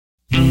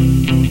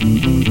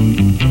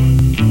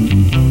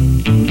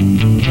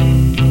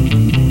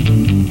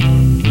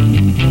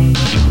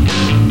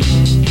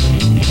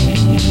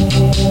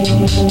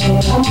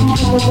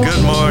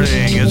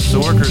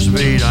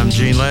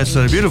Gene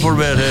Lanston. A beautiful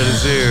redhead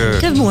is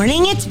here. Good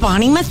morning, it's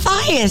Bonnie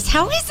Mathias.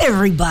 How is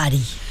everybody?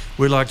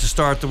 We'd like to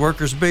start the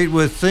Workers Beat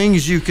with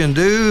things you can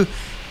do,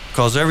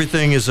 because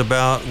everything is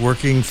about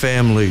working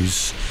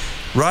families.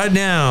 Right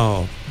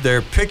now,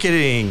 they're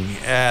picketing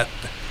at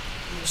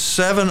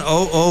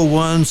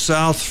 7001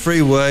 South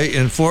Freeway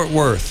in Fort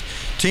Worth.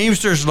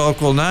 Teamsters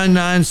Local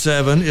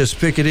 997 is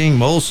picketing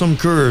Molson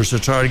Coors to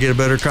try to get a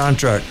better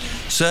contract.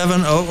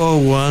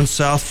 7001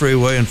 South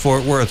Freeway in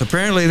Fort Worth.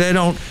 Apparently they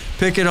don't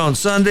picket on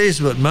Sundays,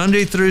 but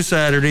Monday through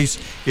Saturdays,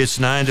 it's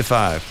 9 to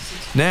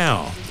 5.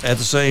 Now, at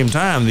the same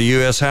time, the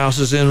U.S. House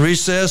is in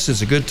recess.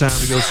 It's a good time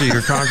to go see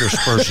your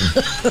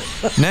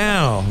congressperson.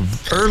 Now,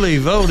 early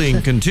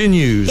voting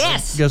continues.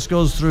 Yes. I guess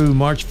goes through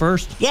March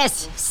 1st.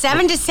 Yes,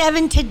 7 to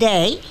 7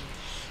 today,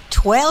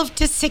 12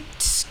 to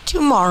 6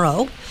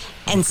 tomorrow,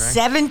 and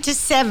 7 to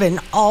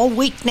 7 all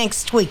week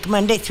next week,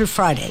 Monday through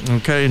Friday.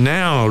 Okay,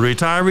 now,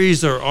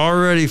 retirees are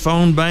already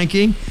phone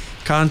banking.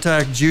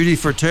 Contact Judy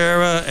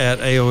Forterra at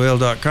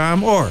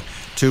AOL.com or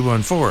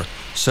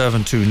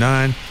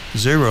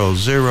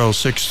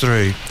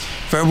 214-729-0063.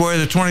 February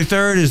the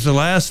 23rd is the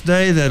last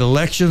day that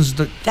elections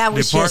That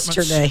was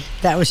yesterday.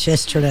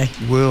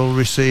 will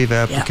receive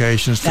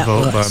applications to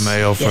vote by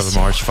mail for the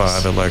March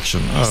 5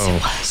 election. So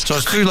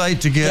it's too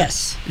late to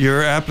get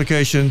your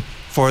application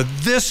for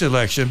this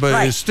election,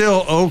 but it is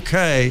still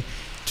okay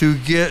to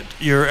get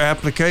your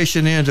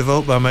application in to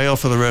vote by mail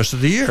for the rest of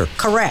the year.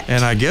 Correct.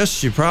 And I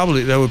guess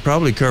that would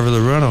probably cover the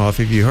runoff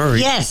if you hurry.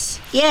 Yes,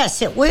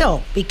 it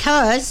will,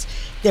 because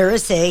there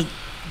is a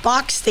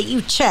box that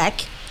you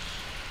check,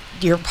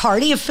 your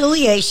party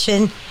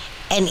affiliation,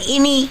 and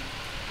any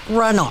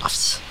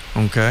runoffs.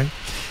 Okay.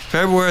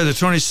 February the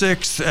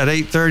 26th at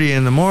 8:30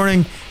 in the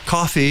morning,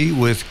 coffee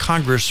with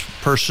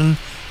Congressperson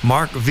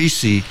Mark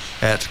Vesey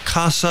at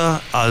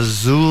Casa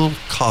Azul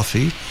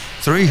Coffee,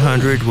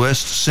 300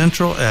 West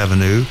Central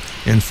Avenue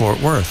in Fort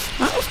Worth.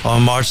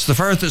 On March the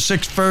 1st at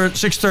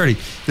 6:30.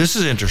 This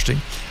is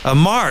interesting. A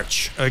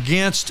march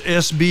against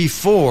SB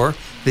 4,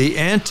 the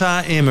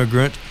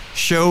anti-immigrant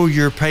Show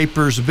Your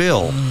Papers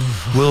bill,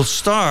 will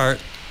start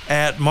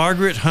at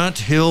Margaret Hunt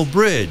Hill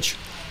Bridge.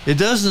 It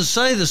doesn't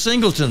say the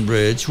Singleton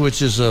Bridge,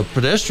 which is a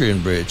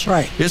pedestrian bridge.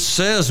 Right. It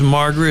says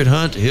Margaret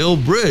Hunt Hill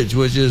Bridge,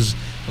 which is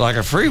like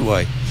a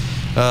freeway.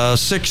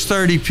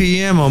 6:30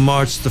 p.m. on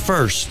March the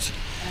 1st.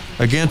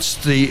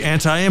 Against the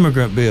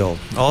anti-immigrant bill.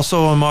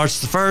 Also on March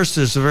the 1st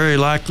is very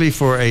likely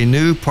for a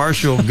new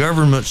partial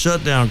government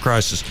shutdown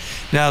crisis.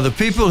 Now, the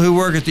people who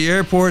work at the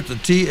airport, the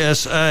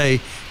TSA,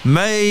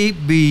 may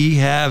be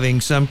having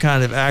some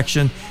kind of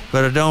action,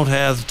 but I don't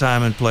have the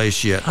time and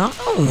place yet.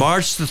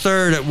 March the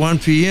 3rd at 1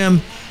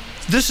 p.m.,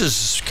 this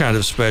is kind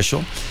of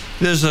special.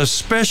 There's a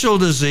special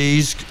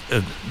disease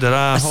that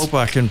I hope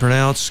I can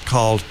pronounce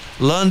called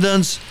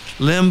London's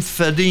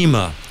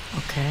lymphedema.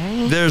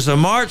 Okay. There's a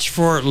march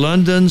for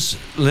London's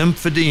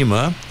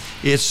lymphedema.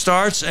 It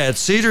starts at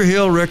Cedar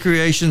Hill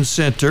Recreation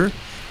Center,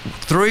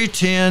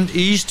 310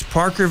 East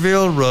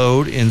Parkerville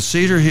Road in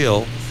Cedar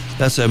Hill.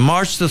 That's on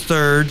March the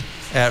 3rd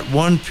at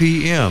 1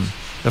 p.m.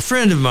 A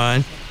friend of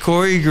mine,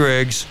 Corey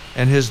Greggs,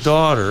 and his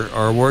daughter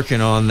are working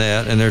on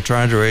that, and they're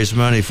trying to raise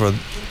money for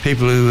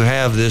people who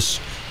have this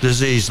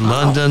disease,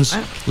 London's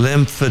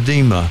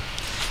lymphedema.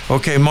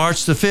 Okay,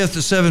 March the 5th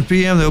at 7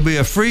 p.m., there'll be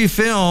a free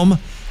film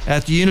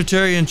at the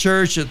Unitarian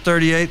Church at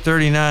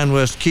 3839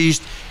 West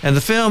Keast. And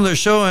the film they're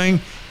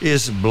showing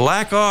is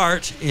Black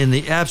Art in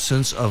the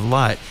Absence of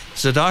Light.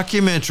 It's a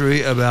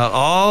documentary about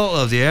all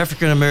of the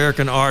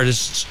African-American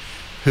artists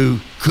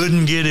who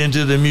couldn't get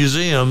into the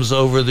museums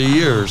over the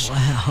years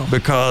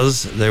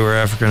because they were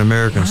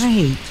African-Americans.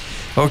 Right.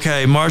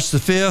 Okay, March the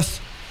 5th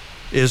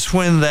is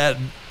when that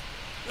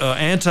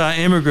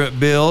anti-immigrant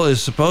bill is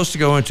supposed to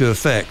go into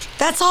effect.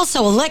 That's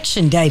also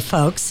election day,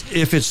 folks.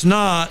 If it's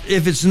not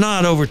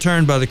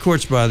overturned by the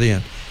courts by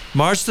then.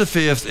 March the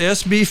 5th,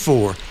 SB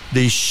 4,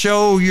 the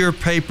Show Your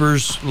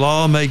Papers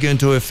law may go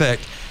into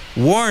effect.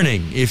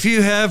 Warning, if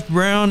you have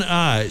brown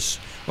eyes,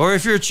 or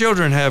if your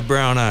children have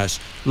brown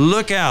eyes,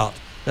 look out.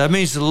 That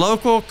means the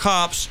local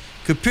cops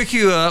could pick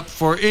you up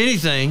for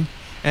anything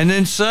and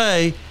then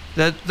say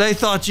that they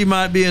thought you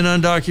might be an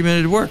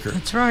undocumented worker.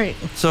 That's right.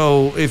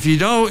 So if you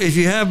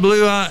have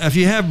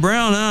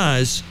brown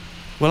eyes,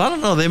 well, I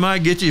don't know, they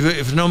might get you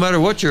if no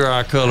matter what your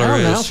eye color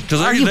is, because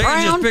they can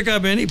just pick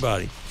up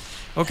anybody.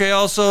 Okay,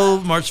 also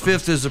March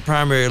 5th is the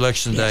primary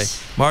election day.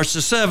 March the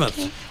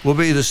 7th will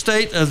be the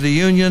State of the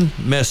Union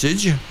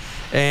message,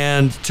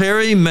 and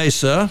Terry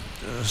Mesa,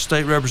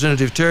 State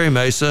Representative Terry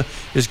Mesa,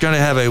 is going to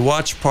have a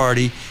watch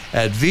party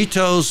at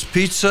Vito's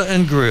Pizza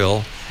and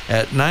Grill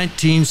at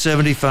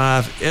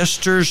 1975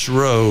 Esters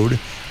Road,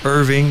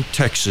 Irving,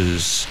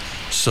 Texas.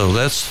 So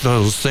that's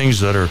those things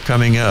that are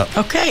coming up.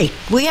 Okay,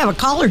 we have a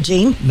caller,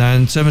 Gene.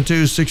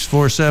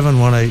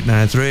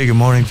 972-647-1893. Good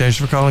morning. Thanks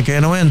for calling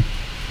KNON.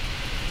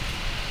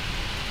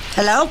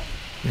 Hello?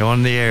 You're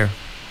on the air.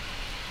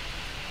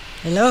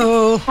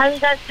 Hello? How you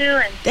guys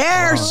doing?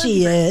 There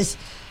she is.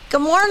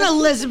 Good morning,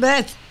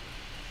 Elizabeth.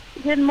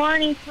 Good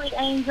morning, sweet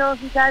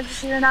angels. You guys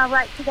are doing all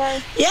right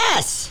today?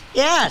 Yes.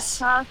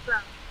 Awesome.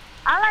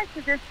 I like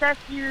to discuss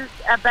you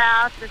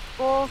about the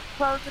schools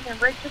closing in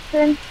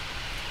Richardson.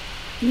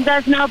 You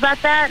guys know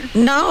about that?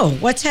 No.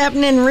 What's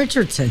happening in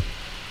Richardson?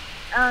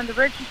 The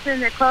Richardson,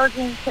 they're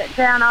closing, shut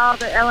down all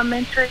the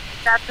elementary.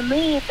 Now, to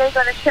me, if they're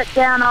going to shut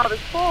down all the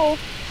schools,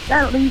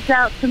 that leaves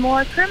out some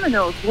more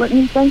criminals. Wouldn't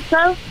you think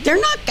so? They're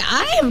not.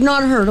 I have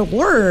not heard a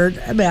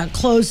word about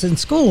closing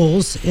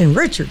schools in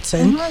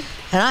Richardson,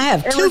 and I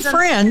have two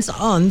friends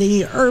on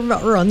the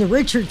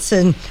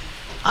Richardson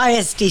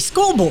ISD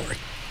school board.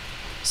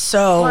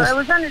 So, well, it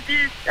was on the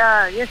news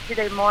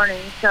yesterday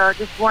morning, so I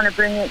just want to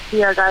bring it to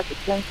your guys'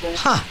 attention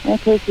in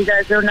case you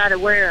guys are not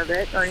aware of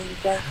it or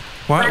anything.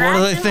 What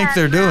do they think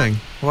they're doing?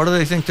 What do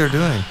they think they're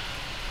doing?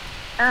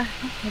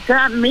 It's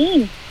not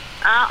me.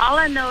 All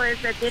I know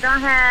is that they don't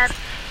have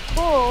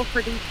school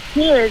for these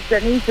kids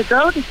that need to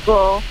go to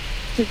school.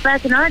 Because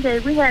back in our day,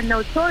 we had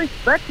no choice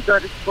but to go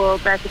to school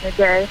back in the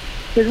day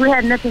because we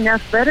had nothing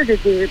else better to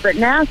do. But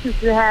now,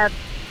 since we have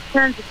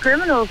tons of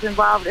criminals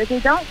involved, they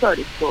don't go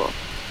to school.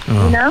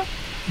 You know?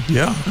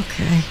 Yeah.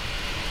 Okay.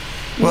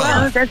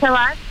 Well, that's how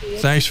I see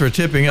it. Thanks for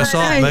tipping us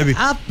off. Maybe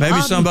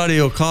somebody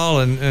will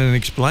call and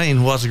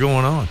explain what's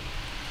going on.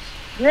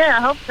 Yeah,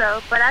 I hope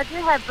so. But I do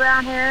have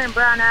brown hair and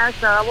brown eyes,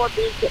 so I won't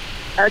be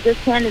a good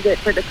candidate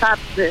for the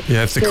cops.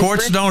 If the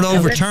courts don't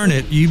overturn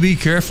it, you be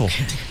careful.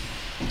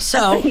 So,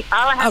 all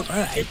I have to do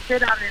is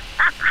sit on it.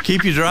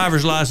 Keep your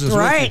driver's license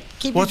with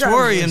you. What's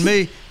worrying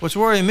me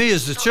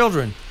is the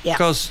children. Yeah.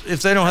 Because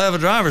if they don't have a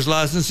driver's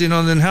license,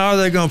 then how are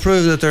they going to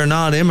prove that they're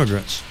not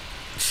immigrants?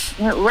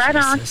 Right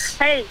on.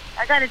 Hey,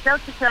 I got a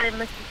joke to tell you,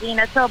 Mr. Dean.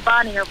 I told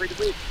Bonnie over the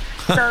week.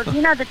 So,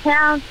 the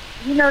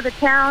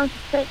town,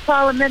 St.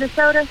 Paul of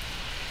Minnesota?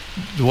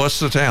 What's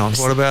the town?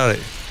 What about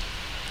it?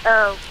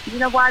 Oh, you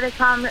know why they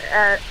call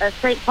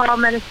St. Paul,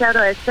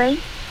 Minnesota a saint?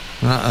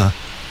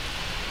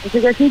 It's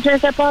because he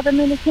drank up all the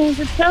mini cans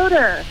of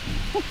soda.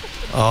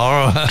 All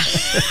right.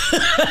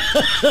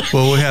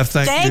 Well, we have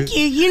thank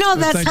you.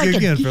 That's thank you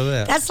again for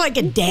that. That's like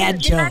a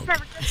dad joke.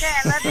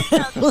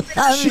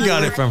 She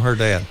got it from her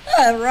dad.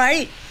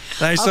 Right.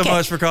 Thanks so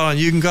much for calling.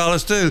 You can call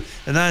us too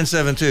at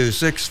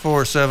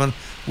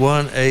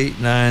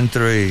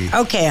 972-647-1893.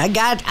 Okay, I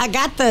got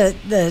the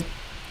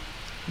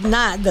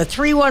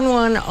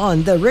 311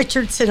 on the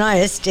Richardson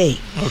ISD.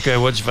 Okay,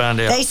 what'd you find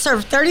out? They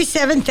served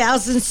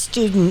 37,000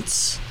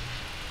 students.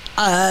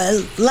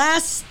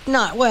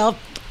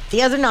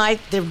 The other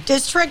night, the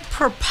district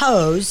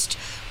proposed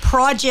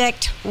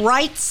Project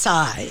Right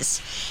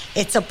Size.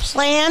 It's a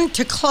plan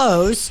to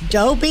close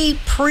Dobie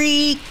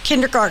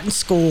pre-kindergarten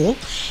school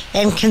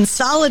and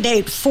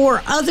consolidate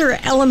 4 other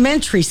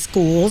elementary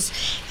schools,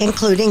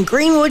 including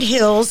Greenwood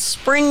Hills,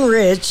 Spring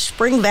Ridge,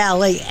 Spring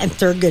Valley, and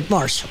Thurgood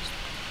Marshall.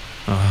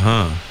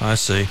 I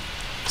see.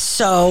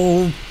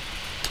 So,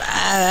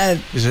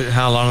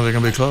 how long are they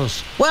going to be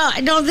closed? Well,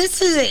 no,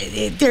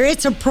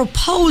 it's a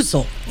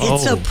proposal.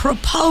 It's a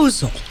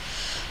proposal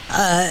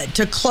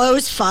to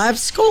close 5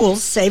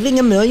 schools, saving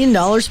 $1 million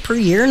per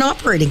year in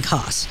operating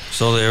costs.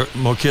 So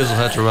more kids will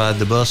have to ride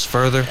the bus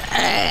further?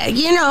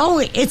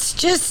 It's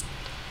just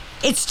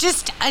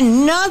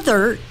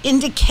another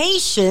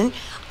indication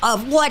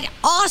of what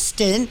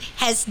Austin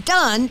has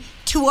done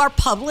to our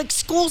public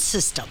school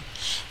system.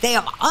 They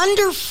have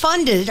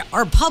underfunded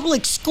our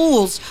public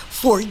schools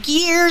for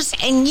years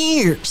and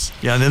years.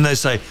 Yeah, and then they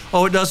say,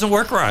 it doesn't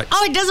work right.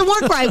 It doesn't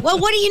work right. Well,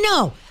 what do you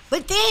know?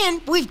 But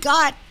then we've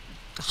got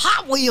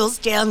Hot Wheels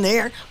down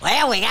there.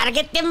 Well, we got to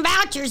get them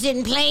vouchers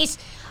in place.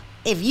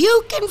 If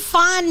you can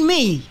find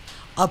me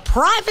a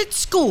private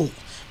school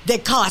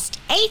that costs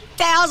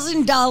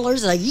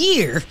 $8,000 a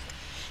year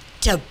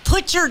to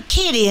put your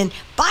kid in,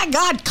 by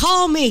God,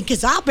 call me,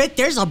 because I'll bet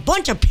there's a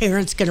bunch of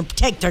parents going to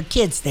take their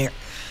kids there.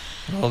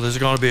 Well, there's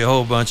going to be a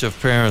whole bunch of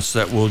parents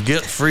that will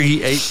get free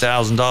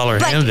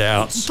 $8,000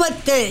 handouts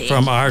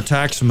from our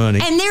tax money.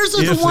 And those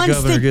are if the ones the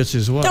governor gets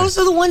his way. Those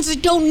are the ones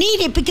that don't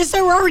need it because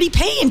they're already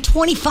paying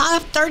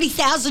 $25,000,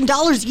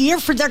 $30,000 a year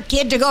for their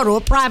kid to go to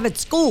a private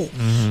school.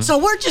 Mm-hmm. So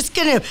we're just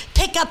going to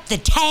pick up the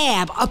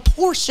tab, a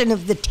portion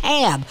of the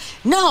tab.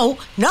 No,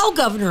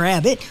 Governor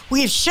Abbott,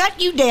 we have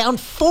shut you down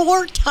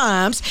 4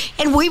 times,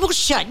 and we will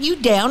shut you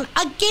down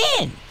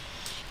again.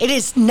 It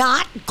is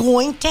not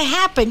going to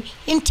happen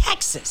in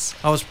Texas.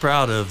 I was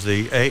proud of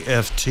the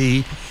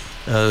AFT,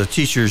 the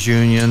teachers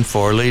union,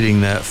 for leading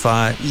that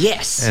fight.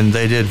 Yes. And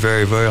they did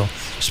very well.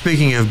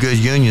 Speaking of good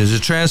unions, the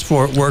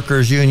Transport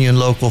Workers Union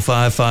Local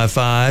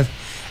 555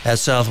 at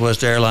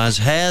Southwest Airlines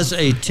has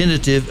a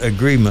tentative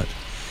agreement.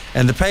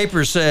 And the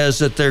paper says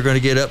that they're going to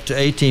get up to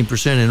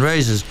 18% in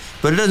raises,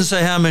 but it doesn't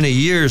say how many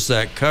years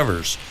that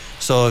covers.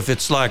 So if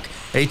it's like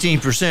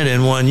 18%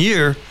 in 1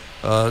 year,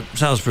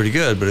 sounds pretty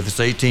good, but if it's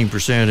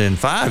 18% in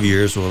 5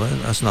 years, well,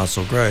 that's not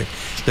so great.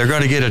 They're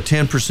going to get a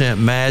 10%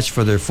 match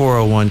for their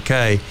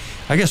 401k.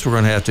 I guess we're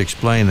going to have to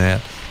explain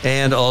that.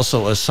 And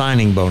also a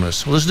signing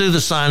bonus. Let's do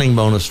the signing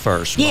bonus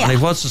first. Yeah.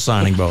 Bonnie, what's the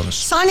signing bonus?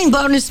 Signing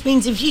bonus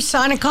means if you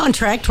sign a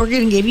contract, we're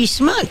going to give you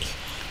some money.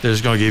 They're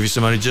just going to give you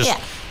some money, just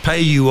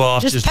pay you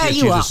off, just get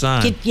you to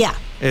sign.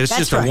 It's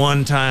That's just right. a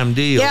one-time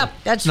deal. Yep,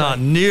 that's It's not right.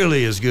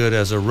 nearly as good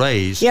as a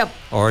raise. Yep.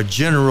 Or a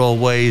general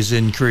wage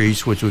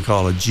increase, which we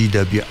call a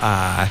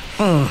GWI,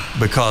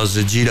 because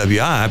the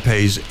GWI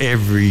pays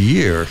every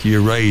year.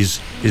 Your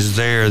raise is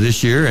there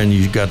this year, and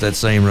you got that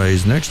same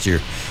raise next year.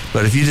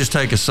 But if you just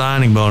take a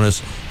signing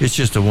bonus, it's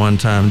just a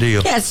one-time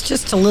deal. Yeah, it's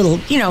just a little,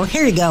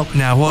 here you go.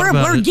 Now, what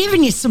about we're it-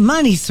 giving you some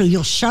money so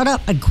you'll shut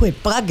up and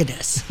quit bugging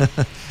us.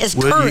 It's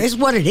Will you- is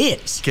what it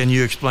is. Can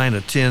you explain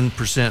a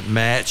 10%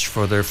 match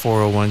for their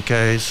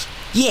 401ks?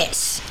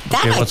 Yes,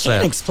 that Okay, I what's can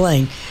that?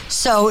 explain.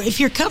 So if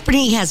your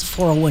company has a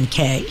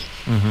 401k,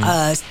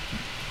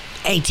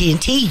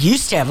 AT&T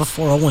used to have a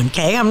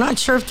 401k. I'm not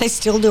sure if they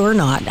still do or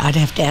not. I'd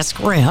have to ask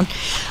around.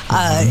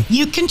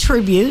 You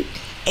contribute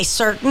a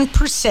certain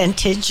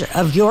percentage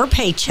of your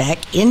paycheck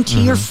into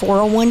your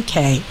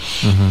 401k,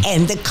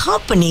 and the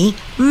company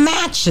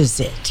matches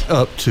it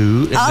Up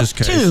to, in up this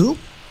case, to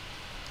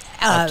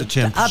up to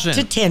 10%. Up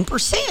to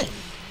 10%.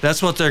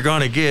 That's what they're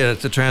going to get at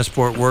the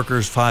Transport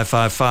Workers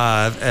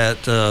 555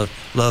 at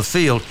Love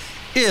Field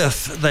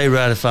if they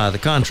ratify the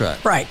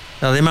contract. Right.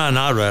 Now, they might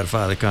not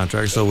ratify the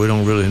contract, so we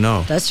don't really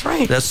know. That's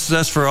right.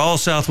 That's for all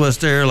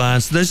Southwest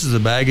Airlines. This is the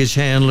baggage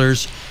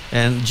handlers,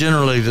 and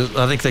generally,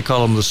 I think they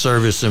call them the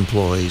service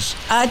employees.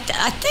 I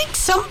think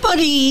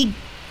somebody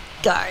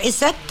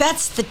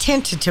that's the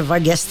tentative, I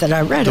guess, that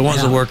I read The about.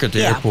 ones that work at the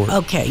Yeah, airport.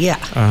 Okay,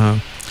 yeah.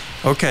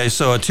 Okay,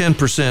 so a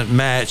 10%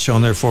 match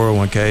on their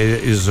 401k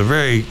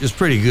is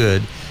pretty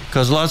good,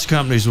 because lots of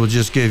companies will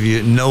just give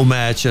you no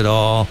match at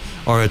all,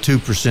 or a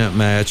 2%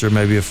 match, or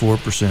maybe a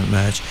 4%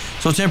 match.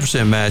 So a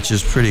 10% match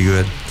is pretty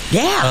good.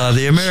 Yeah.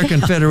 The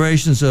American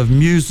Federations of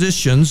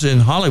Musicians in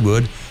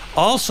Hollywood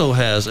also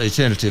has a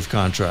tentative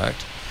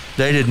contract.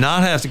 They did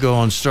not have to go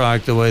on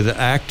strike the way the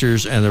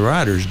actors and the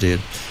writers did.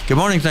 Good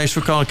morning. Thanks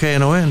for calling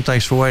KNON.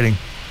 Thanks for waiting.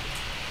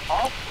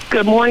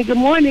 Good morning. Good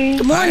morning.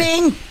 Good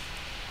morning.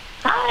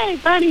 Hi,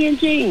 Buddy and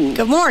Jean.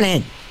 Good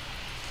morning.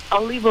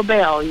 I'll leave a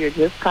bell. You're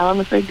just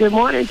calling to say good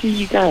morning to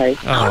you guys.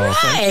 All right.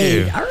 Thank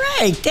you. All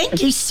right.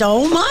 Thank you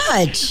so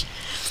much.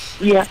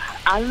 Yeah,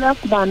 I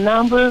left my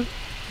number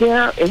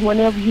there, and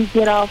whenever you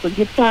get off or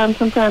get time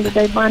sometime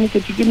today, Bonnie,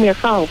 could you give me a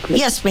call, please?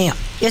 Yes, ma'am.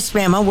 Yes,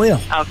 ma'am, I will.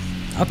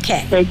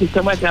 Okay. Thank you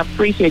so much. I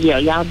appreciate you.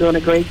 Y'all doing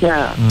a great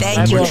job.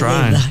 Thank you. we're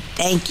trying. Aviva.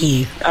 Thank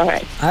you. All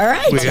right. All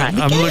right.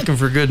 I'm looking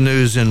for good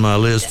news in my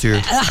list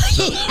here.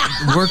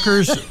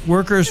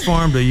 Workers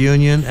formed a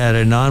union at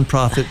a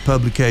nonprofit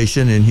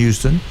publication in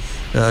Houston.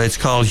 It's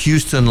called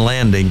Houston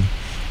Landing,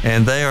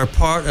 and they are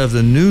part of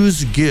the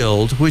News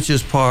Guild, which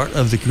is part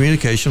of the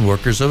Communication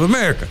Workers of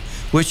America,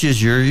 which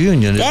is your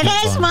union.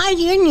 That is my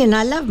union.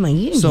 I love my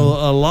union. So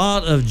a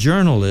lot of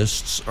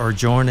journalists are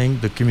joining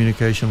the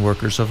Communication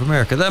Workers of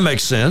America. That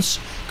makes sense,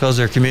 because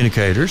they're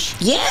communicators.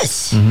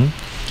 Yes.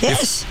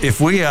 Yes. If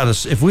we had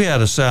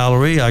a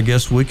salary, I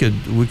guess we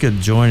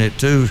could join it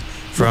too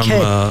from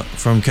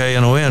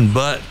KNON,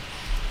 but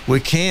we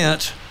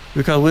can't,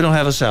 because we don't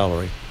have a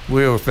salary.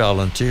 We are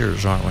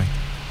volunteers, aren't we?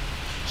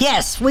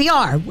 Yes, we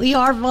are. We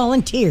are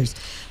volunteers.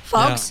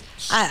 Folks,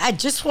 I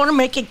just want to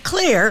make it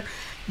clear,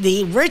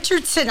 the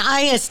Richardson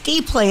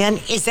ISD plan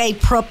is a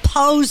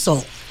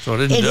proposal. So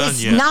it isn't done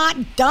is yet.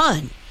 not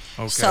done.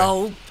 Okay.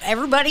 So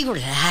everybody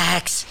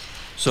relax.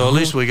 So at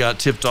least we got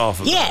tipped off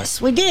of Yes,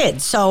 we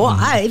did. So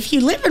if you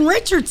live in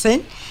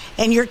Richardson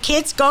and your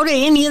kids go to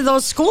any of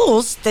those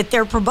schools that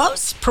they're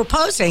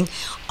proposing,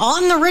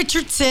 on the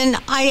Richardson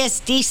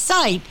ISD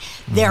site,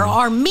 there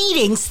are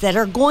meetings that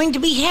are going to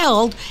be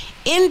held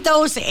in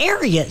those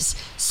areas.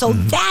 So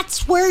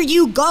that's where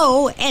you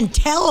go and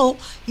tell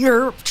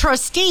your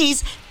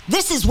trustees,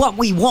 this is what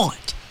we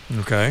want.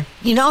 Okay.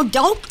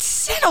 Don't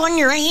sit on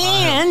your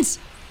hands.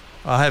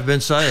 I have been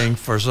saying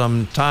for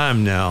some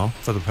time now,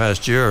 for the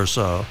past year or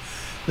so,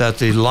 that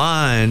the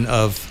line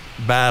of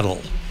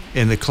battle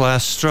in the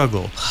class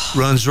struggle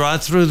runs right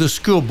through the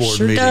school board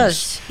Sure meetings.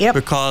 does. Yep.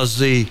 Because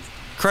the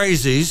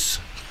crazies,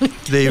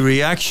 the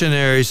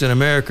reactionaries in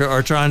America,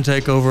 are trying to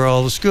take over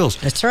all the schools.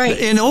 That's right.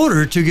 In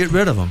order to get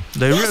rid of them.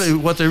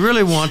 What they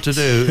really want to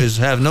do is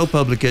have no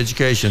public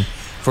education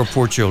for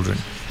poor children.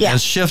 Yeah.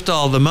 And shift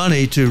all the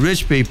money to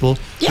rich people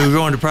who are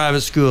going to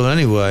private school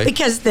anyway.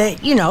 Because they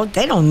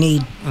don't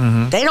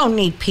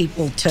need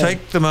people to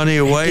Take the money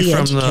away be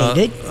from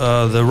educated.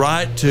 the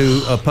right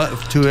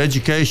to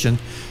education,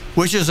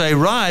 which is a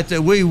right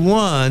that we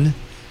won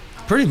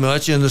pretty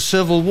much in the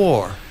Civil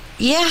War.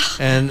 Yeah.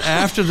 And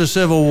after the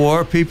Civil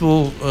War,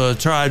 people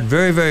tried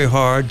very, very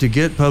hard to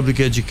get public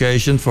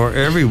education for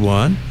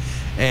everyone,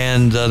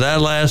 and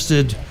that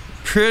lasted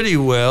pretty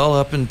well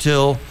up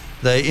until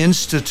they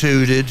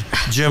instituted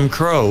Jim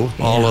Crow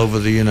all over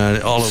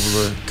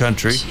the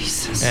country,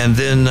 and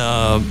then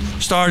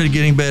started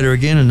getting better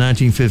again in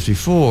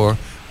 1954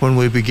 when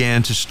we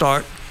began to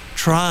start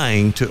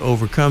trying to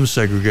overcome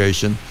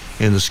segregation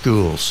in the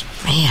schools.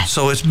 Man.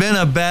 So it's been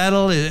a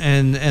battle,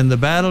 and the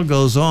battle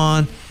goes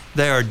on.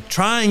 They are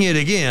trying it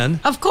again.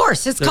 Of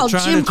course, it's They're called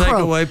trying Jim to take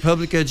Crow. away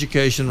public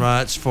education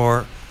rights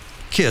for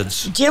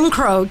kids. Jim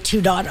Crow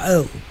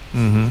 2.0.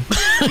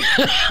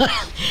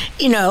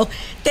 You know,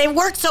 they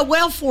worked so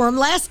well for them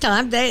last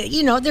time.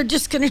 They're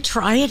just going to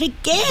try it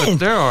again. But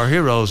there are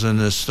heroes in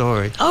this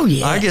story. Oh,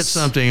 yes. I get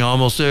something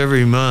almost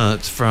every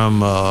month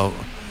from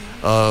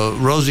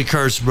Rosie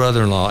Kurt's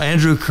brother-in-law,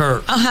 Andrew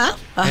Kirk.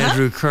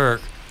 Andrew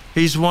Kirk.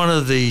 He's one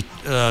of the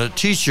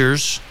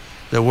teachers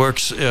that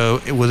works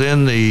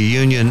within the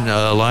Union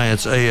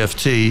Alliance,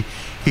 AFT.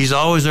 He's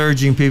always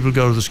urging people to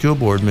go to the school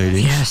board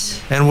meetings.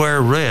 Yes. And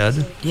wear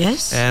red.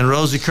 Yes. And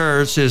Rosie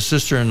Kurtz, his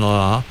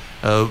sister-in-law,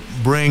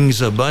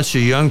 brings a bunch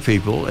of young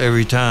people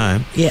every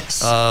time.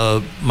 Yes.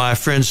 My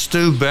friend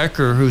Stu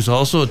Becker, who's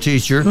also a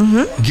teacher,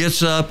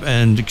 gets up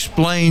and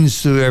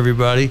explains to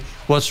everybody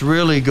what's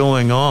really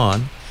going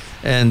on.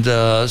 And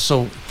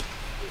so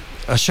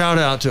a shout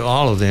out to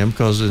all of them,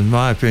 because in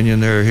my opinion,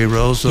 they're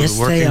heroes of the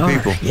working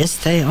people.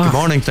 Yes, they are. Good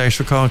morning. Thanks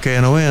for calling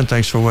KNON.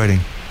 Thanks for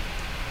waiting.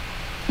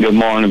 Good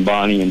morning,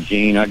 Bonnie and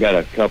Gene. I got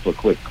a couple of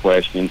quick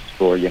questions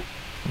for you.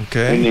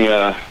 Okay. In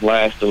the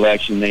last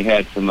election, they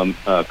had some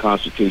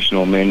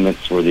constitutional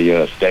amendments for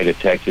the state of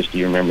Texas. Do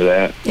you remember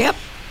that? Yep.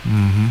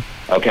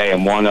 Okay,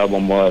 and one of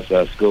them was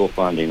school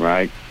funding,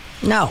 right?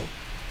 No.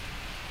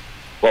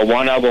 Well,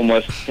 one of them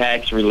was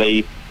tax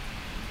relief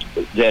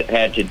that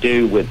had to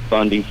do with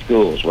funding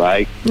schools,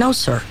 right? No,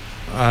 sir.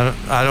 I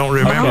don't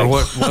remember. Oh.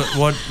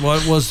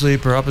 What was the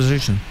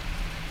proposition?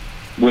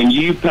 When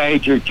you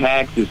paid your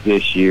taxes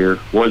this year,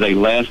 were they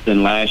less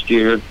than last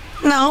year?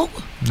 No.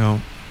 No.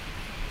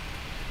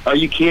 Are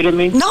you kidding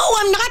me? No,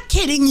 I'm not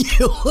kidding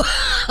you.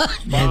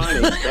 Bonnie,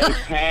 they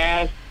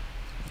passed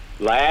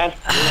last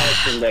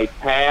election. They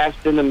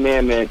passed an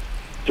amendment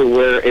to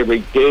where it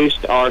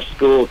reduced our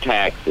school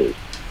taxes.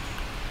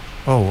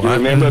 Oh, You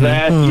remember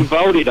that? You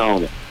voted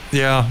on it.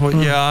 Yeah. Well,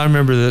 yeah, I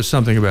remember there's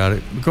something about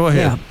it. Go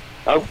ahead.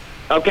 Oh,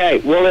 okay.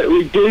 Well, it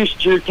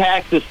reduced your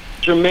taxes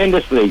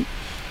tremendously.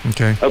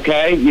 Okay.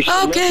 Okay? You should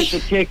Okay. look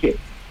at the ticket.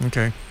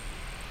 Okay.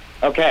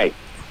 Okay.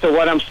 So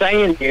what I'm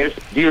saying is,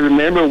 do you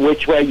remember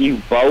which way you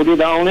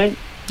voted on it?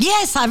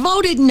 Yes, I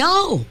voted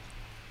no.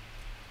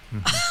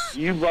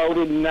 You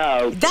voted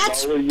no.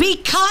 That's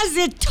because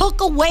it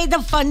took away the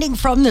funding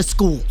from the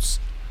schools.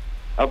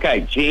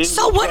 Okay, Gene.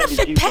 So what if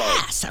it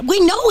passed? We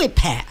know it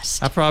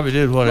passed. I probably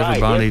did whatever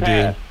Right, Bonnie it did.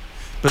 passed.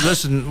 But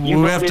listen,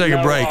 You we have to voted take a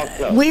no break.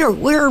 also.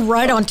 We're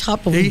right on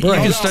top of You a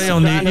break. can stay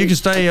on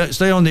the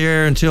stay on the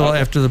air until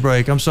after the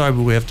break. I'm sorry,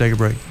 but we have to take a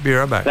break. Be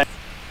right back.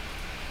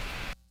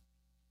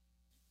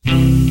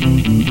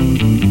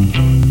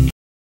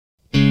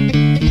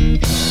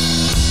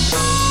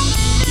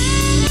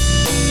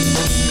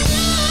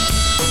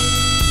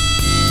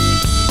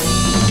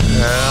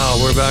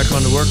 We're back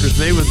on the Workers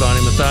Meet with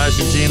Bonnie Matthias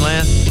and Gene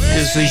Land.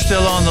 Is he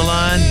still on the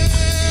line?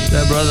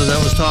 That brother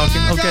that was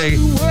talking? Okay.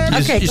 You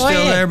go still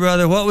ahead. there,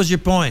 brother? What was your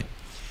point?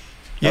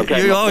 Okay,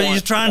 You're my always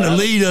point- trying to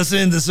lead us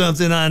into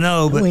something, I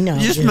know, but We know,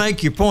 just yeah.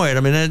 make your point.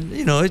 I mean,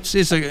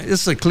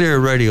 it's a clear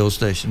radio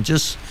station.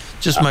 Just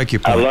make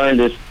your I point.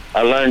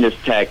 learned this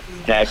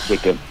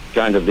tactic of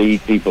trying to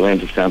lead people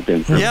into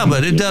something. Yeah,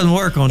 but it doesn't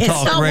work on It's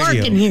talk not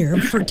radio. working here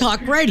for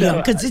talk radio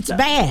because it's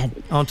bad.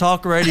 On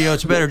talk radio,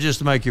 it's better just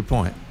to make your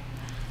point.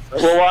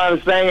 Well, what I'm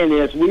saying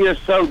is we are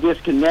so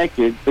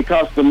disconnected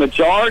because the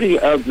majority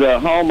of the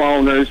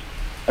homeowners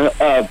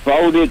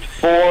voted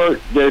for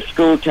their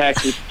school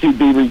taxes to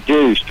be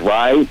reduced,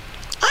 right?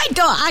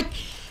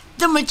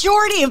 The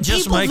majority of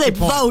Just people make that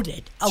your point.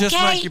 voted,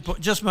 okay?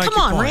 Just make Come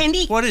your on, point.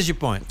 Randy. What is your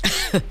point?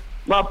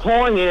 My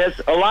point is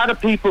a lot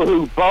of people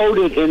who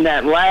voted in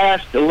that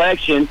last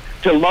election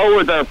to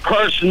lower their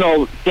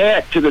personal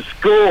debt to the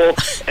school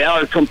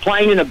are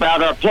complaining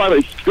about our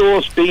public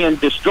schools being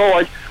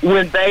destroyed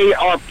when they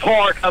are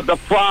part of the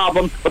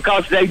problem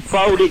because they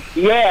voted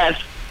yes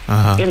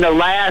in the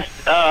last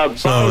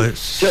vote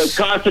to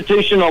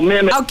constitutional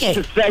amendment Okay,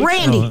 to save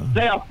Randy.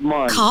 themselves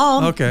money.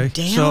 Calm Okay,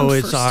 down. so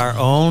it's first our of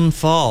all. own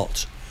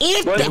fault.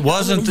 It It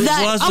wasn't.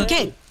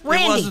 okay, It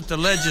Randy. wasn't the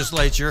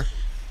legislature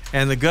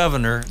and the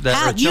governor that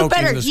How- are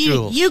choking the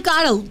schools. You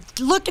gotta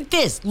look at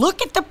this.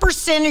 Look at the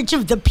percentage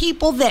of the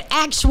people that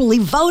actually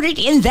voted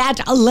in that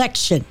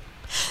election.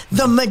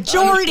 The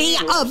majority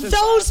of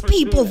those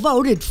people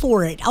voted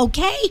for it,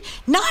 okay?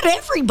 Not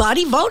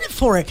everybody voted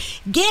for it.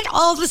 Get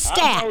all the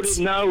stats.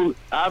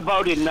 I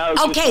voted no.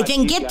 just Okay, like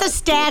then you get the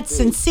guys stats did.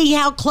 and see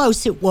how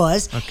close it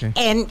was. Okay.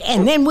 And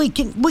then we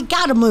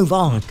gotta move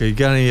on. Okay, you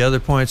got any other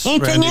points,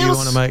 Anything Randy, you else?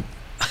 want to make?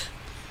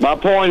 My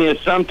point is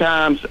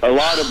sometimes a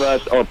lot of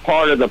us are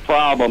part of the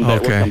problem that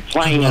Okay. we're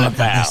complaining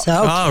about. So,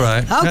 All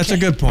right. That's a okay.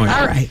 good point.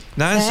 All right.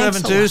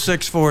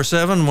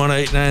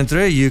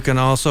 972-647-1893. You can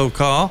also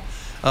call.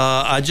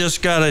 I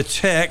just got a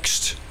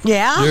text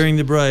Yeah. during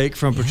the break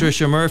from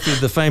Patricia Murphy,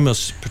 the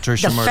famous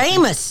Patricia The Murphy.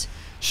 famous.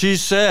 She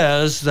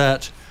says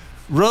that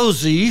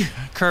Rosie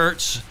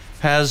Kurtz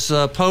has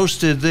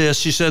posted this.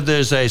 She said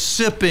there's a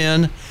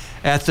sip-in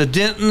at the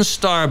Denton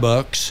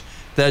Starbucks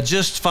that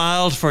just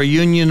filed for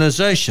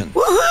unionization.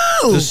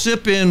 Woohoo! The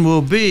sip-in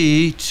will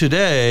be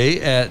today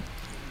at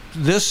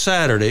this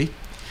Saturday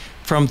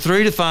from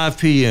 3 to 5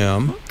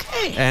 p.m.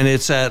 right. And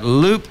it's at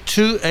Loop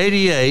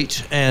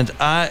 288 and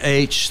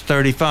IH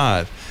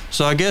 35.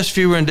 So I guess if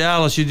you were in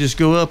Dallas, you just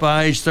go up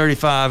IH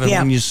 35, and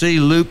when you see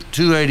Loop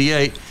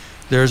 288,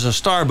 there's a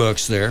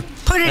Starbucks there.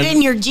 Put it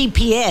in your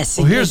GPS.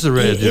 Well, here's the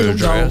red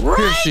address. Go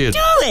right to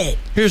it.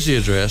 Here's the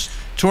address.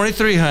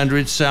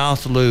 2300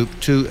 South Loop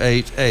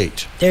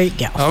 288. There you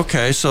go.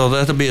 Okay, so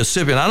that'll be a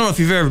sip-in. I don't know if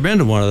you've ever been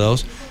to one of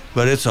those,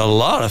 but it's a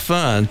lot of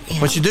fun. Yeah.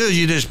 What you do is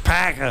you just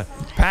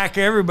pack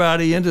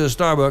everybody into the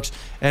Starbucks,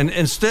 and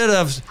instead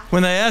of,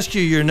 when they ask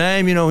you your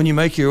name, when you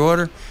make your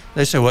order,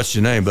 they say, "What's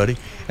your name, buddy?"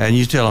 And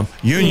you tell them,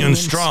 Union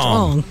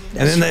Strong.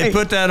 And then they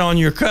put that on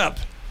your cup.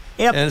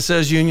 Yep. And it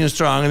says Union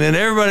Strong. And then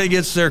everybody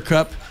gets their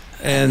cup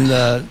and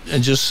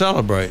just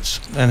celebrates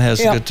and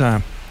has a good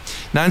time.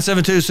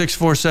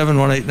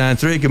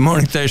 972-647-1893. Good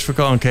morning. Thanks for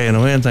calling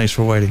KNON. Thanks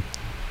for waiting.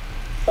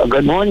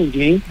 Good morning,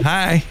 Gene.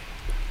 Hi.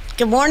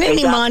 Good morning,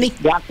 Imani.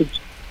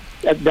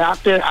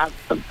 Doctor, I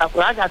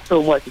got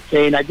so much to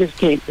say, and I just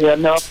can't say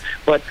enough.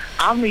 But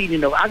I'm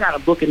reading, I got a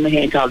book in my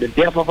hand called The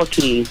Death of a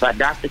King by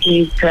Dr.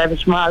 King, Travis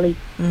Smiley.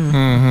 Mm-hmm.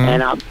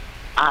 And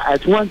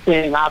it's one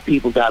thing our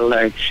people got to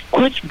learn.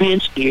 Quit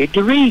being scared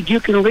to read. You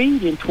can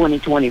read in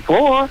 2024.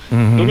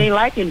 Mm-hmm. It ain't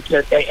like in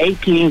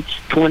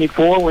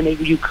 1824 when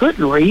you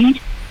couldn't read.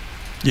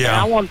 Yeah. And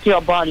I want to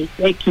tell Bonnie,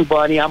 thank you,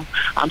 Bonnie. I'm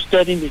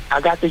studying. I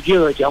got the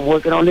judge. I'm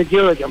working on the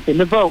judge. I'm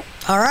finna vote.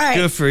 All right.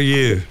 Good for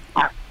you.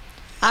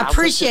 I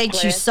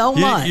appreciate you so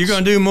much. You're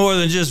going to do more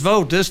than just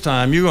vote this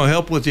time. You're going to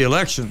help with the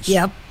elections.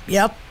 Yep.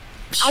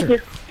 Sure.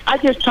 I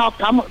just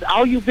talked.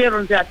 All you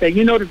veterans out there,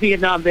 the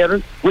Vietnam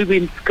veterans, we've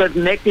been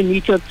connecting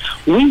each other.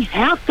 We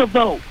have to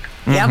vote.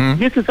 Yep.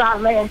 This is our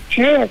last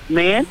chance,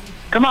 man.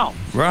 Come on.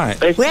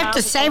 Right. We have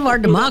to save our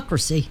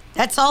democracy.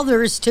 That's all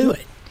there is to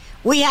it.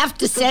 We have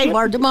to save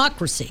our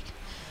democracy.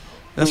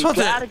 That's what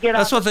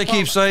they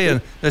keep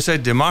saying. They say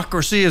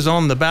democracy is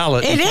on the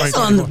ballot. It is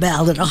on the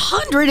ballot.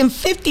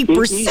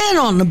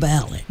 150% on the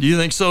ballot. Do you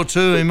think so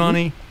too,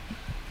 Imani?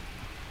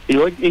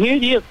 Here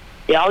it is.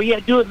 All you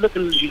have to do is look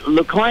at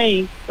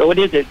LaClain, or what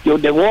is it?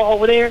 The wall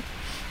over there,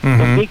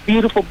 the big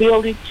beautiful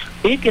building.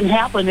 It can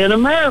happen in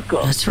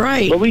America. That's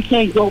right. But we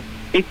can't go.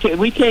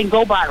 We can't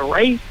go by the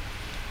race.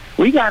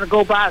 We got to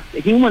go by the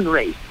human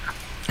race.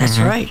 That's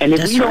right. And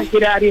if we don't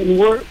get out here and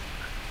work,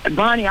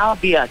 Bonnie, I'll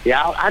be out there.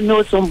 I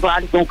know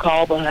somebody's going to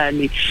call behind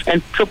me.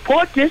 And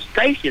support this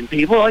station,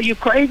 people. Are you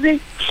crazy?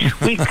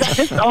 This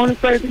is the only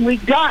person we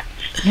got.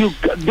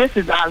 This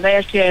is our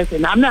last chance.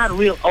 And I'm not a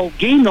real old,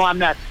 I'm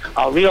not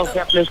a real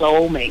helpless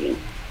old man.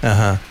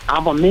 Uh-huh.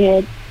 I'm a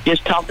man.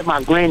 Just talked to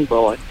my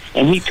grandboy,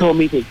 and he told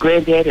me that,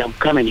 Granddaddy, I'm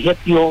coming to help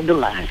you on the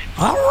line.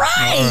 All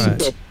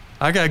right.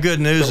 I got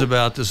good news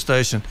about this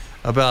station.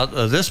 About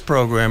this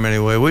program,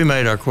 anyway. We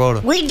made our quota.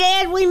 We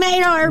did. We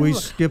made our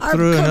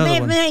through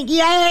commitment.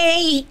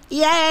 Yay.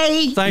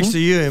 Thanks to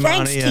you, Imani.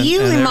 Thanks to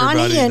you,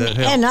 Imani,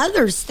 and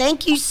others.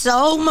 Thank you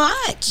so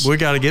much. We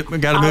got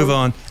to move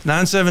on.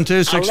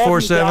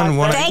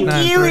 972-647-1893. Thank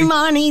you,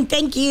 Imani.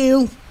 Thank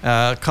you.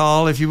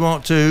 Call if you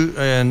want to,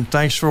 and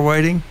thanks for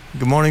waiting.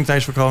 Good morning.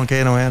 Thanks for calling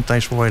KNON.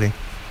 Thanks for waiting.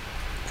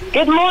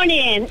 Good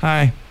morning.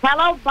 Hi.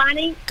 Hello,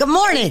 Bonnie. Good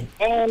morning.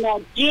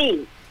 And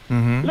Gene.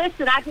 Mm-hmm.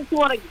 Listen, I just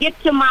want to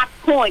get to my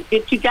point.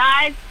 Did you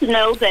guys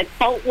know that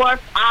Fort Worth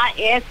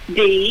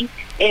ISD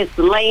is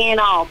laying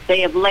off?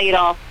 They have laid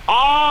off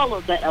all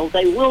of that.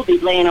 They will be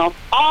laying off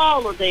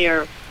all of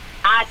their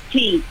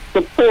IT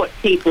support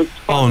people.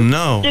 Oh,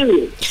 no.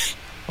 Students.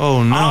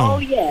 Oh, no. Oh,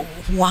 yes.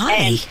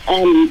 Why?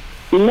 And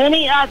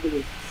many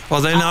others. Are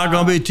they not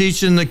going to be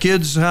teaching the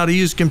kids how to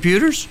use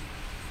computers?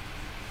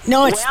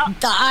 No, it's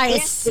the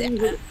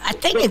ISD. I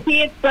think the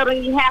kids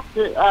suddenly have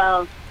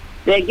to...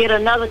 they get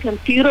another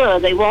computer, or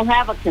they won't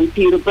have a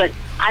computer. But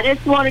I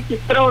just wanted to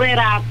throw that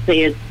out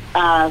there.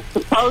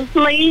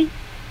 Supposedly,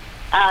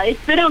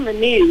 it's been on the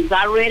news.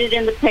 I read it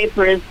in the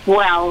paper as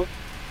well,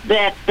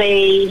 that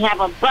they have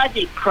a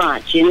budget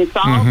crunch, and it's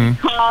all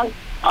because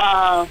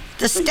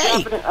the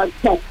state. Governor of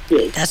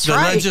Texas. That's the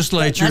right.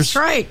 legislatures. That's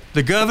right.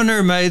 The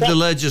governor made the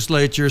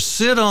legislature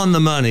sit on the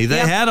money. They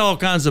had all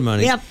kinds of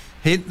money. Yep.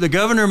 The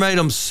governor made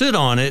them sit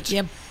on it.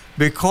 Yep.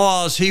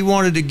 Because he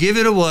wanted to give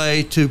it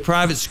away to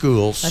private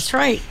schools. That's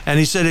right. And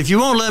he said, if you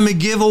won't let me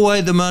give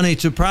away the money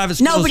to private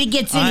schools, nobody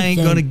gets anything. I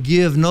ain't going to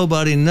give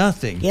nobody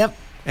nothing. Yep.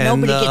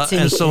 And, nobody gets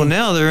anything. And so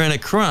now they're in a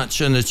crunch,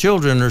 and the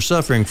children are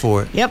suffering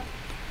for it. Yep.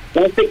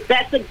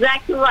 That's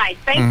exactly right.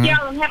 Thank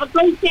y'all, and have a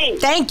great day.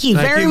 Thank you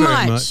very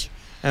much.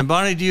 And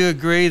Bonnie, do you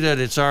agree that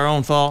it's our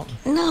own fault?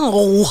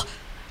 No.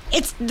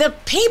 It's the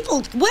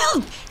people.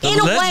 Well,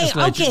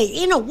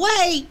 in a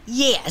way,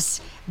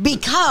 yes,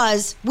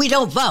 because we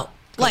don't vote.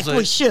 Like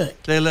we should.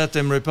 They let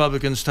them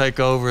Republicans take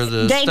over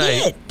the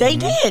state. They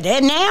did.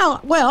 And now,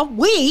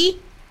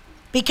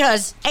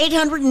 because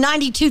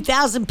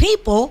 892,000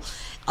 people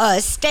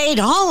stayed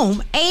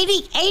home.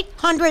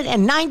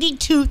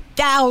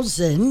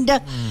 892,000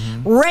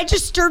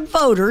 registered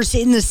voters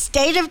in the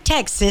state of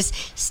Texas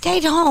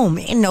stayed home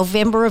in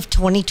November of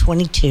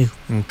 2022.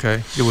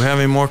 Okay. Do we have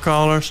any more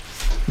callers?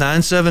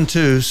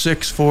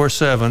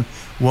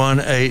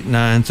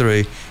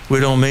 972-647-1893. We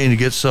don't mean to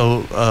get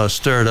so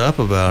stirred up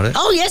about it.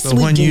 Oh, yes, but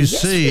we when do. you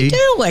Yes, see we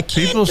do. I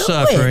can't people do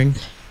suffering,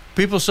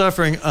 people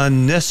suffering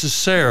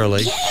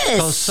unnecessarily Yes.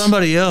 because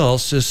somebody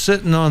else is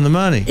sitting on the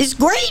money. It's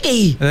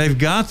greedy. And they've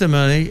got the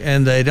money,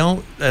 and they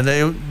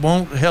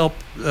won't help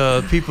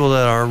people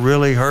that are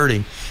really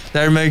hurting.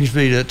 That makes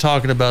me to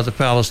talking about the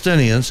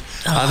Palestinians.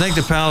 I think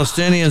the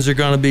Palestinians are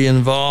going to be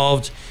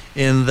involved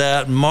in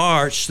that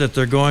march that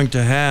they're going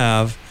to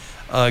have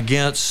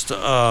against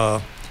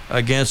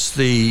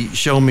the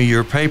Show Me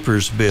Your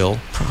Papers bill,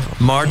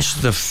 March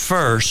the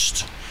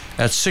 1st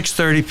at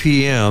 6:30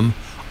 p.m.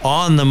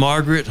 on the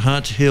Margaret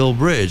Hunt Hill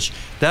Bridge.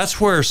 That's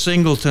where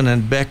Singleton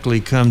and Beckley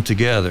come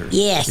together.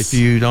 Yes. If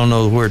you don't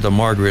know where the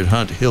Margaret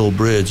Hunt Hill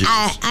Bridge is.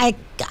 I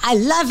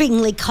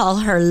lovingly call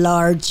her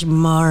Large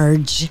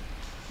Marge.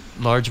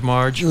 Large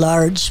Marge?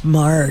 Large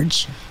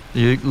Marge.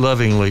 You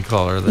lovingly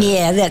call her that.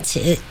 Yeah, that's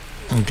it.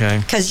 Okay.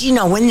 Because,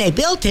 when they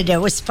built it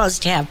was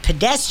supposed to have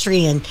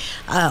pedestrian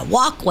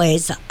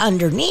walkways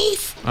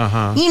underneath.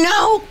 Uh-huh.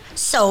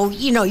 So,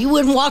 you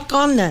wouldn't walk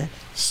on the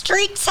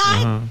street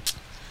side. Uh-huh.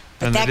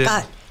 But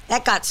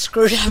that got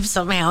screwed up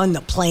somehow in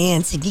the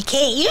plans, and you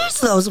can't use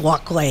those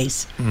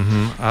walkways.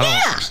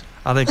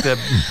 I think that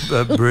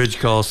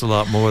bridge costs a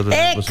lot more than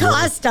it was worth.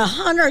 Cost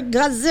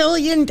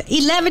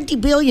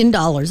 $11 billion,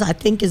 I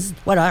think is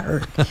what I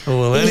heard.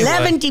 Well, anyway.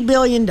 $11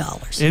 billion.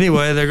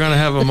 Anyway, they're going to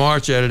have a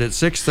march at it at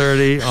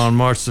 6:30 on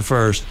March the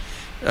 1st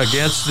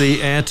against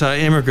the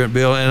anti-immigrant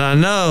bill. And I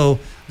know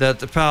that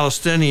the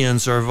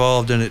Palestinians are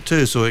involved in it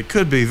too, so it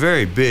could be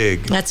very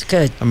big. That's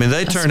good. I mean,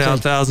 they turn out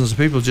thousands of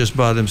people just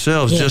by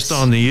themselves, just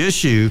on the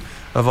issue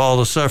of all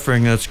the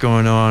suffering that's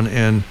going on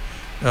in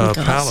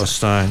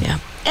Palestine. Yeah.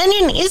 And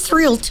in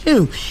Israel,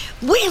 too.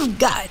 We've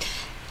got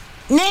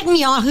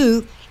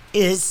Netanyahu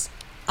is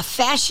a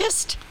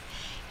fascist.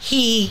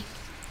 He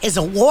is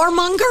a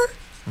warmonger.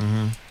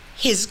 Mm-hmm.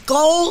 His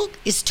goal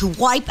is to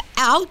wipe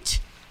out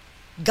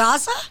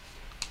Gaza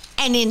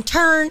and in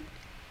turn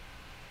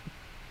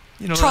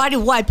try to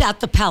wipe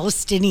out the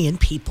Palestinian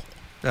people.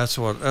 That's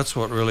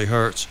what really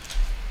hurts.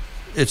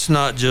 It's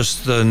not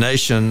just the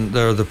nation,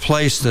 they're the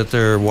place that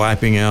they're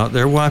wiping out.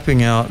 They're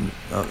wiping out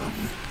a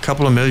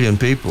couple of million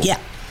people. Yeah.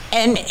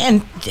 And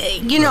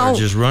they're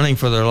just running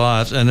for their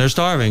lives, and they're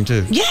starving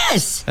too.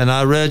 Yes. And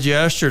I read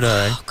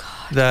yesterday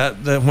that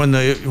when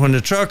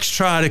the trucks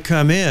try to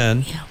come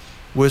in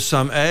with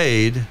some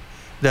aid,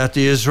 that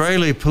the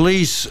Israeli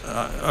police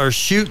are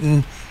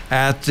shooting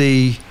at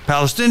the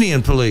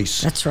Palestinian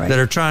police. That's right. That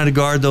are trying to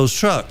guard those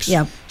trucks.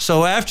 Yep.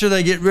 So after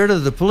they get rid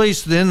of the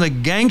police, then the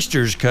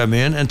gangsters come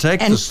in and take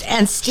and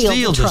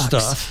steal the trucks.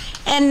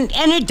 Stuff. And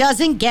it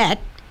doesn't get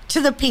to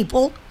the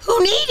people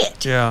who need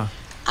it. Yeah.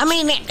 I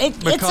mean,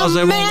 it's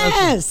a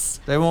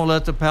mess. They won't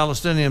let the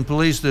Palestinian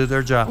police do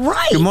their job.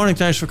 Right. Good morning.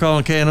 Thanks for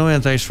calling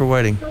KNON. Thanks for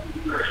waiting.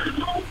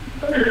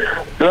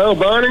 Hello,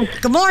 Bonnie.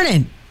 Good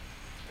morning.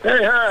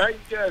 Hey, hi. How you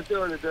guys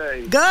doing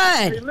today?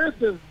 Good. Hey,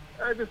 listen,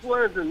 I just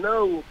wanted to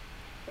know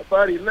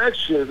about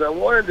elections. I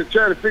wanted to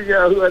try to figure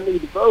out who I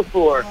need to vote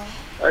for.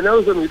 I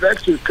know some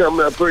elections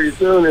coming up pretty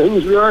soon, and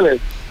who's running.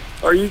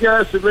 Are you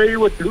guys familiar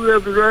with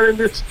whoever's running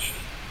this?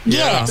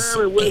 Yes.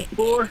 Time and what it's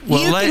for?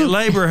 Well,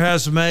 Labor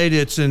has made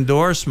its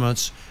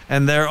endorsements,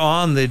 and they're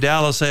on the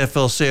Dallas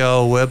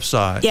AFL-CIO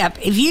website. Yep.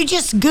 If you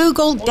just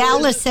Google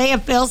Dallas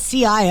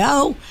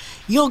AFL-CIO,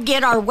 you'll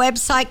get our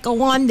website.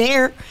 Go on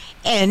there,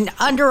 and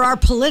under our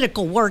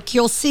political work,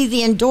 you'll see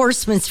the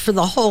endorsements for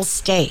the whole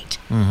state.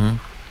 Mm-hmm.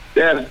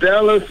 That's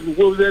Dallas. What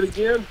was that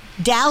again?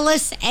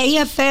 Dallas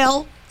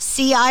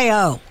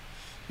AFL-CIO.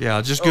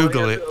 Yeah, just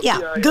Google it. Yeah,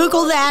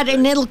 Google that,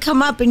 and it'll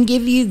come up and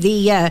give you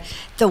the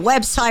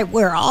website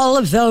where all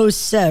of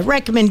those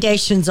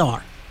recommendations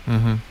are.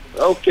 Mm-hmm.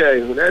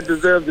 Okay, well, that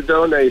deserves a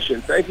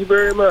donation. Thank you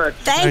very much.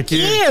 Thank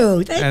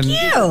you. Thank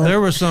you. There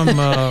were some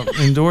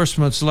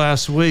endorsements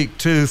last week,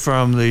 too,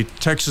 from the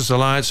Texas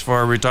Alliance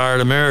for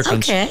Retired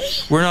Americans. Okay.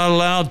 We're not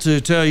allowed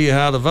to tell you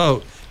how to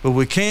vote, but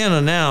we can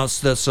announce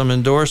that some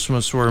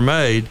endorsements were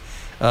made.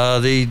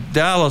 The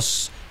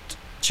Dallas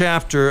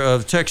chapter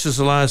of Texas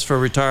Alliance for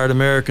Retired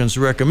Americans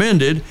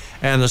recommended,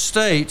 and the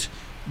state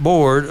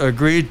board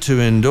agreed to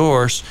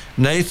endorse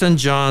Nathan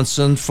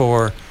Johnson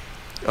for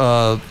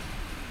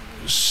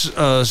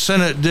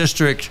Senate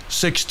District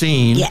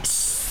 16.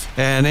 Yes.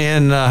 And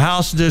in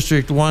House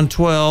District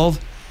 112,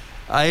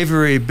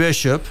 Avery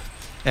Bishop,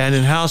 and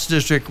in House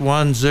District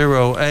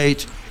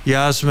 108,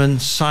 Yasmin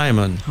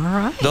Simon. All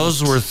right.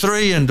 Those were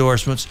 3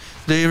 endorsements.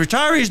 The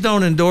retirees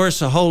don't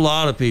endorse a whole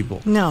lot of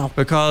people. No.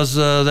 Because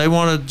they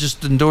want to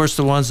just endorse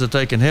the ones that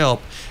they can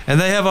help. And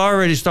they have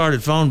already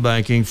started phone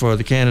banking for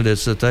the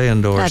candidates that they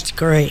endorsed. That's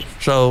great.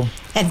 So,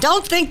 and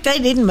don't think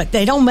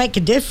they don't make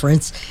a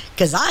difference,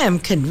 because I am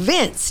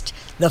convinced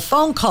the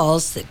phone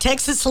calls that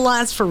Texas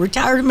Alliance for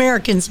Retired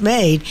Americans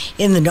made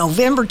in the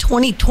November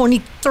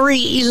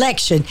 2023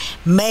 election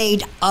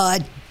made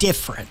a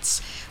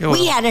difference.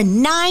 We had a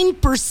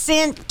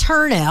 9%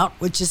 turnout,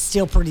 which is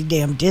still pretty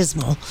damn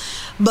dismal.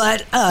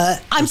 But,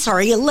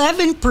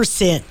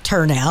 11%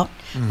 turnout,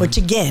 which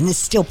again is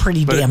still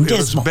pretty damn dismal. It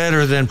was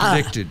better than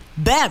predicted.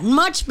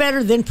 Much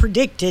better than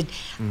predicted.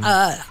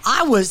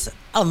 I was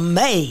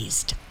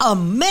amazed.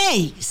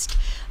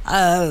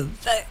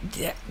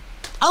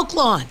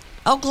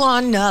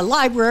 Oaklawn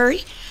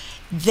Library,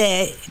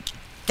 they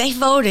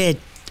voted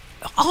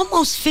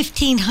almost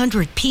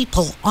 1,500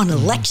 people on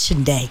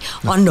Election Day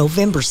on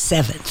November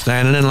 7th.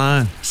 Standing in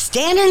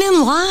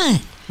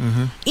line.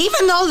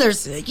 Even though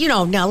there's,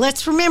 now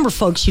let's remember,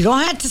 folks, you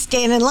don't have to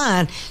stand in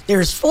line.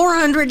 There's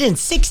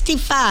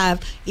 465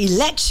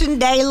 Election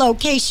Day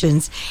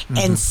locations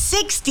and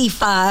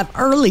 65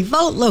 early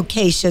vote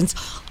locations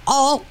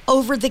all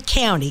over the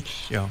county.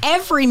 Yeah.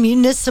 Every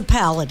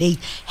municipality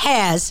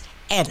has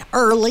an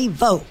early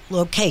vote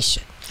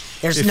location.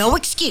 There's no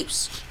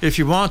excuse. If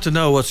you want to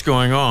know what's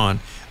going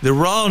on, the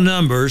raw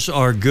numbers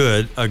are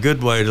good, a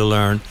good way to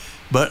learn,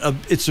 but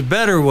it's a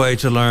better way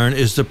to learn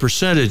is the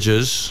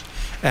percentages,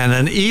 and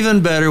an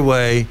even better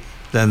way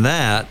than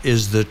that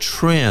is the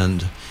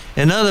trend.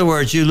 In other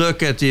words, you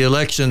look at the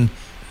election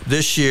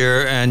this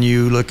year and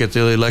you look at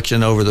the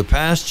election over the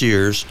past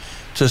years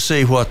to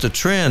see what the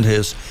trend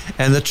is.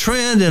 And the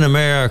trend in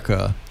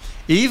America,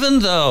 even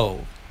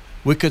though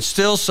we could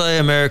still say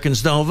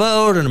Americans don't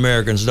vote and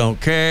Americans don't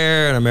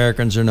care and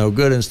Americans are no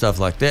good and stuff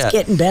like that. It's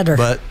getting better.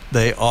 But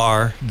they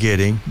are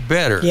getting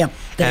better. Yep,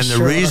 and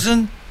the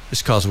reason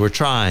is because we're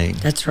trying.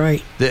 That's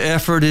right. The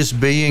effort is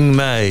being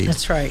made.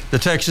 That's right. The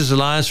Texas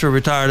Alliance for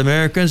Retired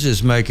Americans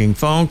is making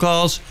phone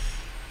calls.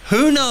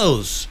 Who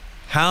knows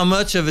how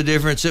much of a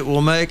difference it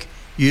will make?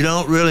 You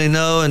don't really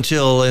know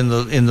until in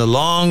the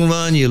long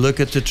run you look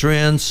at the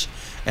trends,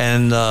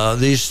 and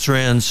these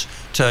trends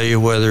tell you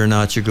whether or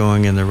not you're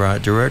going in the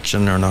right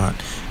direction or not.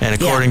 And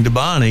according to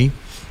Bonnie,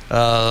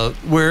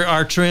 where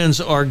our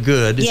trends are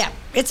good. Yeah,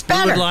 it's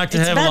better. We would like to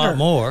have a lot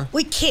more.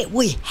 We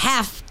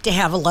have to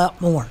have a lot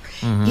more.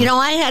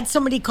 I had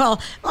somebody call,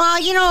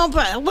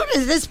 but what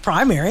is this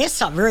primary?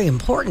 It's not very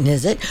important,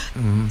 is it?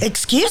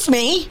 Excuse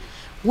me.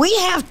 We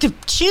have to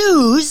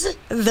choose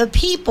the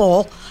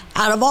people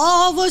out of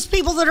all those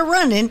people that are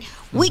running.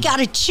 We got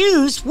to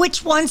choose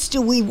which ones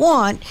do we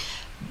want,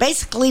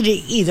 basically to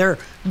either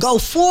go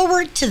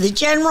forward to the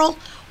general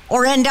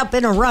or end up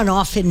in a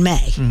runoff in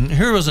May.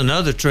 Here was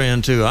another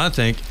trend, too, I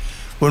think.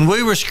 When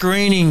we were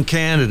screening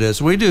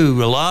candidates, we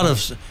do a lot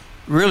of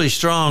really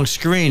strong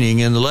screening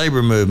in the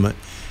labor movement.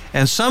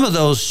 And some of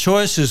those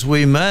choices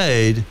we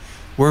made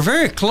were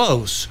very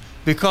close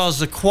because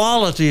the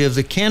quality of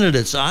the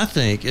candidates, I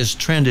think, is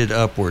trended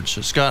upwards.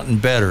 It's gotten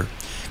better.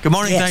 Good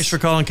morning. Yes. Thanks for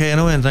calling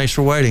KNON. Thanks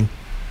for waiting.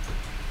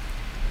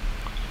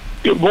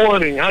 Good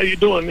morning. How you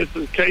doing? This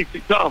is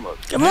Casey Thomas.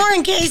 Good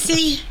morning,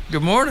 Casey.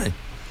 Good morning.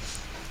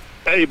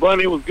 Hey,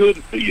 Bunny, it was good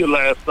to see you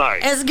last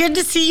night. It's good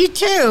to see you,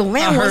 too.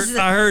 Man,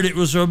 I heard it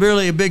was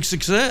really a big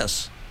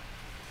success.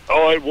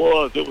 Oh, it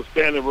was. It was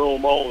standing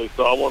room only.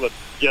 So I want to,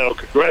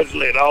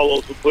 congratulate all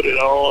those who put it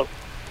on,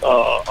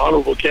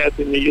 Honorable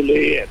Kathy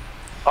Neely, and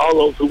all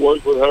those who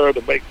worked with her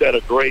to make that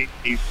a great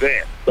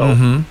event.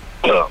 So,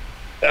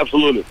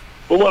 absolutely.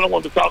 But what I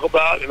want to talk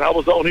about, and I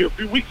was on here a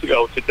few weeks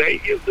ago, today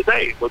is the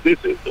day, but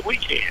this is the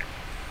weekend.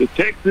 The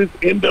Texas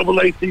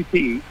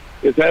NAACP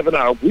is having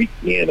our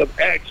weekend of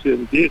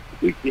action this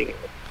weekend.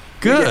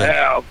 Good. We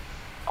have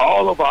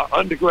all of our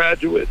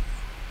undergrad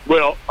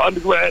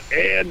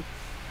and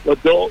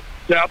adult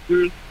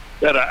chapters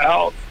that are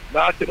out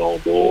knocking on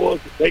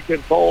doors,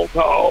 making phone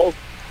calls,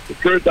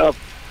 encourage our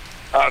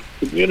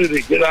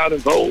community to get out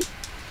and vote.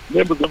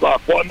 Members of our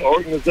partner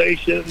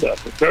organization, the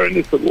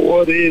fraternity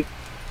sororities,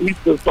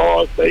 Eastern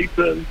Stars,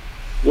 Masons,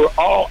 we're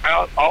all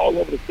out all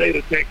over the state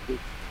of Texas,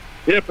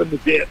 helping to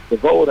get the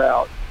vote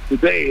out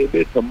today, and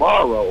then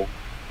tomorrow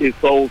it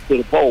goes to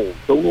the polls.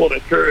 So we want to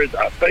encourage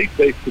our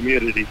faith-based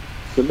community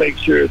to make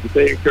sure that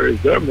they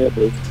encourage their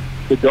members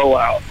to go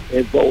out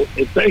and vote.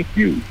 And thank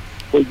you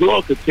for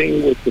your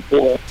continuous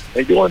support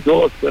and your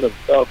endorsement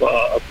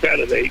of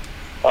candidates.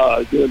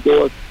 You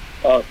endorsed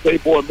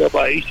State Board member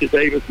Aisha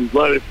Davis, who's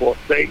running for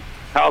State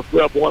House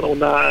Rep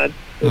 109.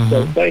 And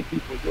so thank you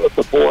for your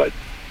support.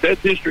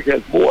 That district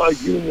has more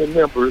union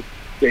members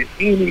than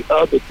any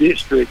other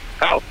district,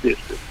 House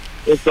district.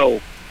 And so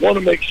want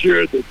to make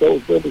sure that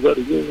those members of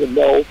the union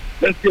know,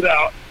 let's get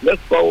out,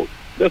 let's vote,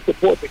 let's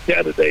support the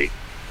candidate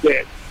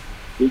that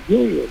the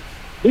union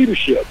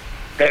leadership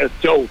has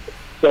chosen.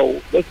 So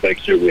let's make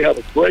sure we have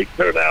a great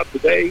turnout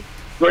today,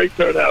 great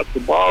turnout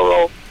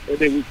tomorrow, and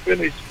then we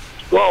finish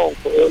strong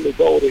for early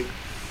voting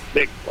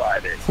next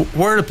Friday.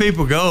 Where do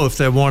people go if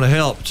they want to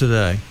help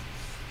today?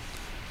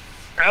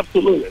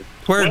 Absolutely.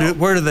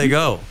 Where do they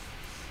go?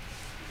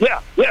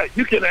 Yeah.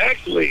 You can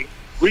actually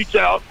reach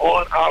out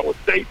on our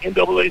state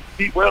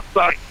NAACP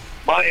website.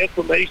 My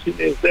information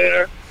is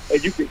there,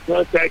 and you can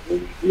contact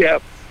me. We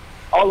have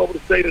all over the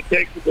state of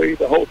Texas. They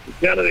either host a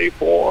candidate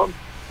forum,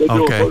 they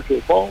do a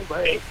virtual phone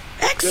bank.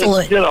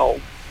 Excellent. We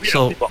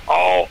have people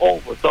all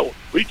over. So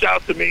reach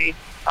out to me.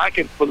 I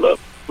can plug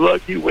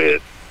you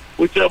with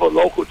whichever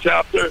local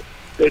chapter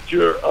that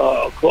you're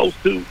close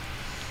to,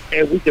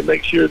 and we can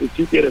make sure that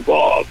you get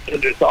involved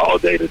in this all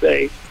day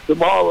today.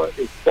 Tomorrow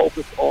is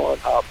focused on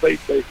our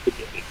faith-based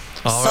community.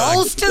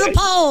 Souls to the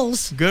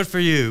polls. Good for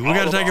you. We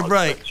got to take a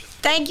break.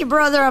 Thank you,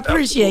 brother. I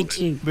appreciate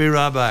you. Be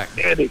right back.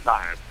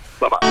 Anytime.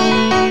 Bye-bye.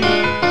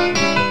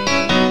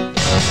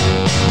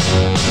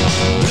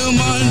 Blue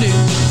Monday.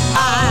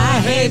 I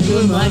hate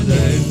Blue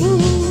Monday.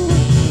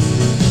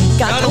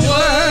 Got to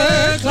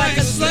Work like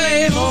a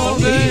slave all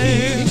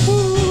day.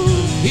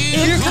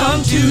 Here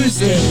come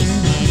Tuesday.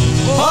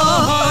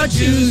 Oh,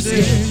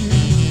 Tuesday.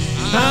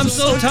 I'm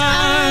so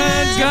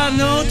tired, got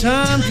no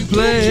time to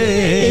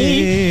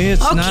play.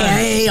 It's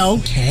Okay.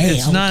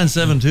 It's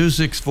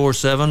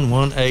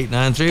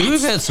 972-647-1893. We've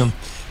had some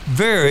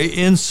very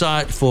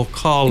insightful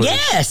callers.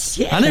 Yes.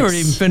 I never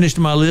even finished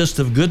my list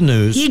of good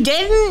news. You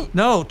didn't?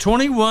 No,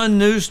 21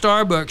 new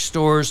Starbucks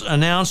stores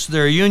announced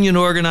their union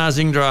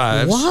organizing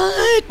drives.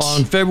 What?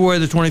 On February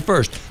the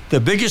 21st. The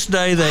biggest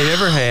day they'd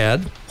ever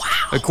had,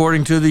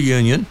 according to the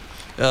union.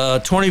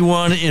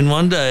 21 in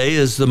one day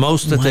is the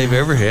most that they've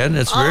ever had, and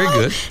that's very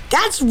good.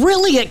 That's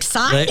really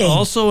exciting. They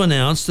also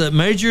announced that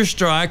major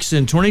strikes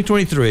in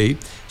 2023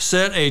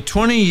 set a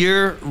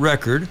 20-year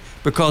record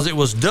because it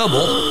was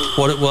double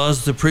what it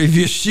was the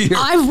previous year.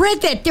 I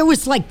read that there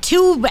was like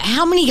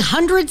how many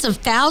hundreds of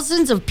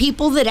thousands of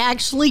people that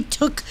actually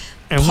took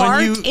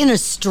part in a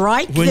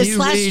strike this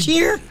last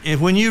year?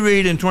 When you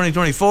read in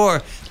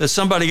 2024 that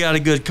somebody got a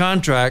good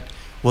contract,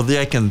 well,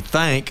 they can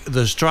thank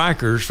the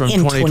strikers from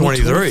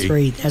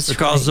 2023. That's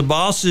because the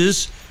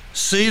bosses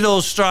see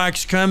those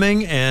strikes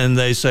coming and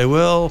they say,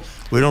 well,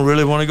 we don't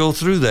really want to go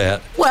through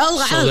that. Well,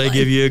 so they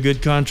give you a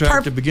good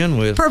contract to begin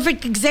with.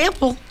 Perfect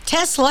example,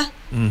 Tesla.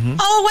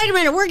 Oh, wait a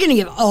minute. We're going to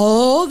give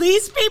all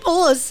these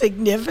people a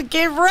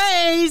significant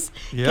raise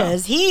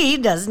because he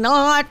does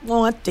not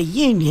want the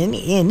union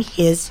in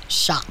his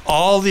shop.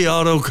 All the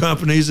auto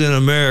companies in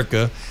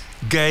America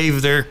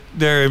gave their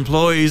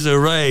employees a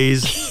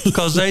raise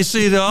because they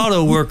see the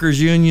auto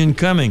workers union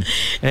coming,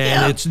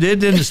 and it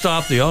didn't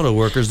stop the auto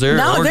workers.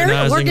 They're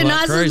organizing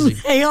like crazy.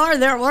 They are.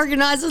 They're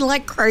organizing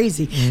like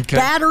crazy. Okay.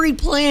 Battery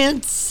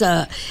plants.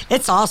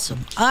 It's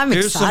awesome. I'm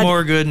Here's excited. some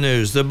more good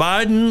news. The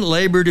Biden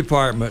Labor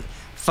Department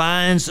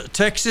fines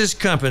Texas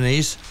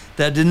companies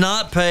that did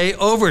not pay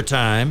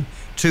overtime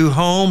to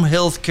home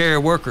health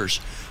care workers.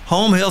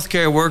 Home health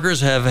care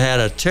workers have had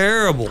a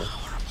terrible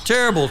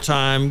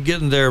time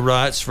getting their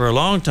rights for a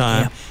long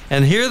time,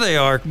 and here they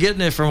are getting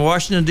it from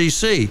Washington,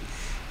 D.C.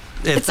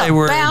 If they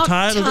were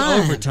entitled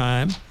to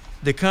overtime,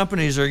 the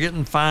companies are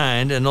getting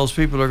fined, and those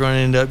people are going to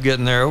end up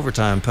getting their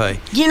overtime pay.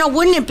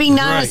 Wouldn't it be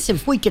nice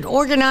if we could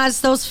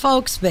organize those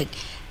folks? But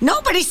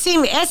nobody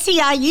seemed.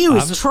 SEIU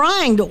is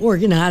trying to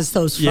organize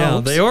those folks. Yeah,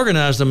 they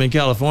organized them in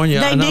California.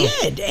 They I know,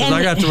 did. 'cause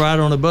I got to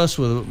ride on a bus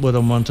with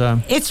them one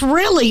time. It's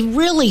really,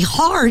 really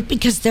hard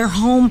because they're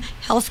home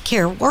health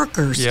care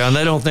workers. Yeah, and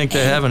they don't think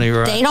they have any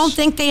rights. They don't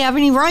think they have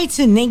any rights,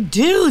 and they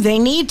do. They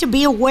need to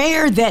be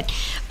aware that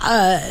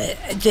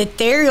that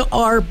they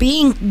are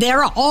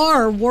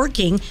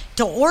working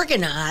to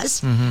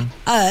organize.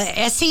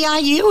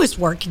 SEIU is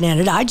working at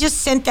it. I just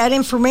sent that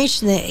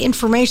information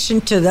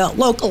to the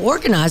local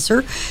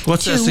organizer.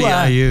 What's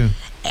SEIU?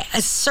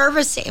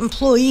 Service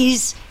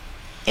Employees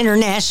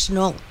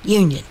International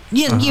Union,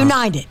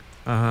 United.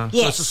 Yes.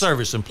 So it's a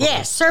service employee.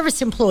 Yes,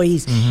 service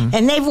employees.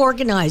 And they've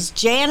organized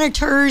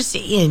janitors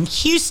in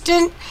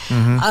Houston.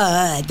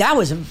 That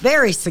was a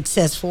very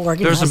successful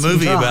organization. There's a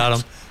movie about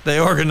them. They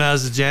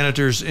organized the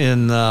janitors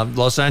in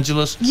Los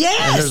Angeles.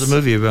 Yes. And there's a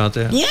movie about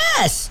that.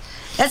 Yes.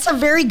 That's a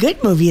very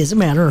good movie, as a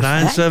matter of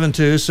fact.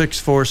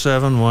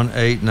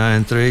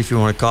 972-647-1893 if you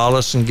want to call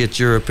us and get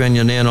your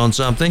opinion in on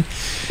something.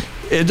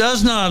 It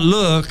does not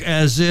look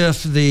as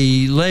if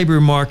the labor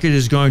market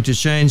is going to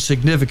change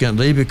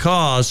significantly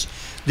because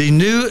the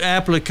new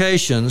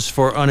applications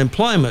for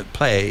unemployment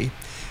pay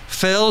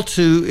fell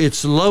to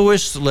its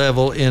lowest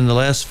level in the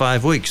last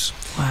 5 weeks.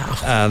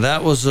 Wow.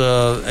 That was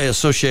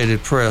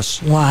Associated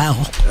Press.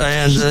 Wow.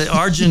 And the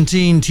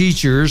Argentine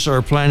teachers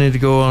are planning to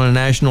go on a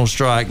national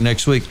strike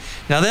next week.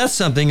 Now, that's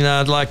something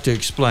that I'd like to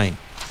explain.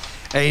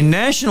 A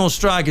national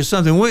strike is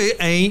something we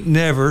ain't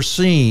never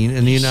seen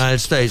in the United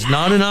States,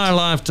 not in our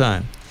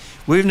lifetime.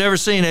 We've never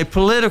seen a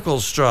political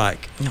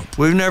strike. Nope.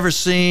 We've never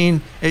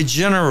seen a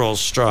general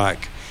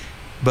strike.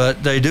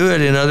 But they do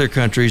it in other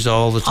countries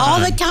all the time.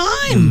 All the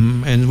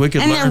time. And we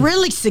could learn. And they're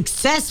really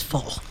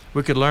successful.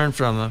 We could learn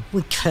from them.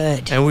 We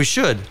could. And we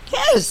should.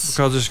 Yes.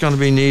 Because it's going to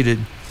be needed.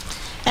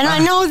 And I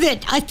know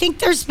that I think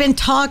there's been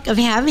talk of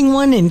having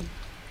one in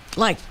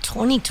like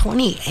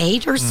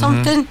 2028 or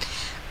something.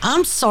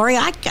 I'm sorry,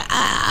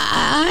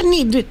 I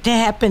need it to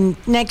happen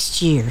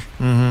next year.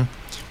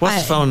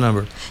 What's the phone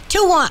number?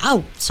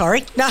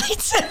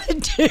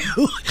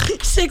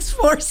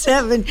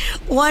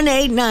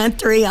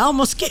 972-647-1893. I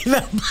almost gave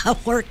out my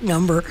work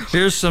number.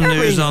 Here's some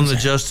news on the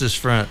justice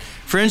front.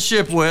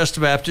 Friendship West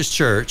Baptist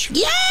Church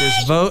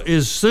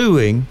is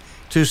suing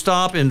to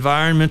stop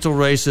environmental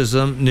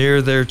racism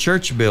near their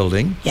church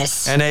building.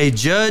 Yes. And a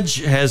judge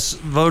has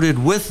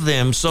voted with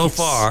them so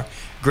far,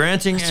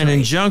 granting an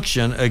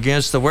injunction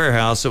against the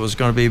warehouse that was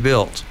going to be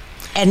built.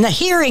 And the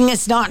hearing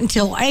is not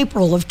until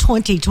April of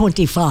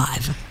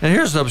 2025. And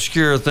here's an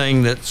obscure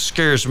thing that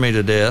scares me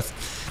to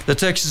death. The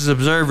Texas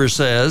Observer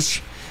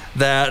says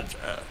that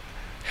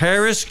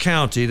Harris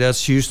County,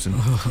 that's Houston,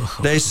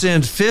 they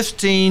send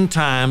 15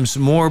 times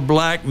more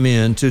black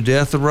men to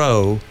death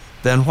row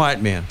than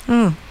white men.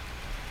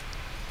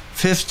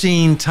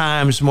 15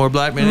 times more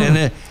black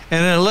men.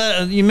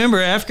 And you remember,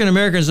 African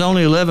Americans are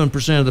only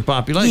 11% of the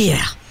population.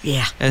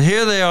 Yeah. And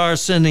here they are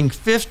sending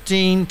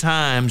 15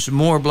 times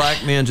more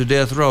black men to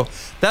death row.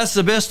 That's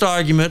the best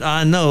argument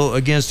I know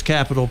against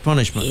capital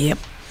punishment. Yep.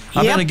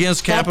 I've been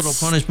against capital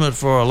punishment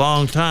for a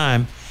long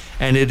time,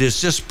 and it is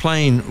just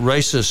plain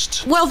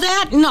racist. Well,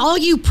 that and all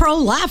you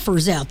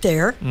pro-lifers out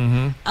there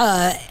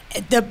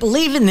that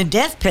believe in the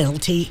death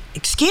penalty,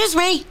 excuse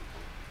me,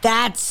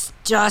 that's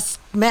just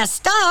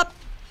messed up.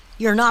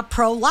 You're not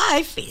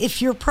pro-life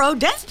if you're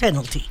pro-death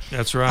penalty.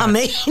 That's right. I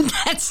mean,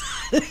 that's...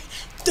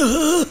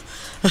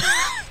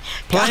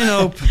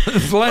 Plano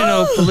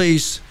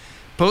police,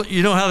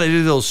 you know how they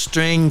do those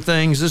sting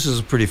things? This is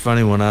a pretty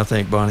funny one, I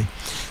think, Bonnie.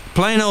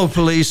 Plano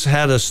police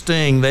had a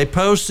sting. They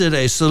posted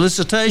a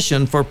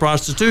solicitation for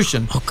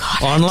prostitution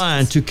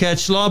online to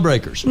catch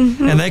lawbreakers.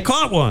 And they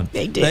caught one.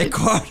 They did. They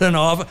caught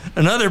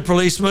another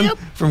policeman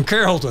from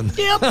Carrollton.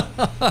 Yep.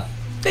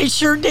 They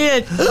sure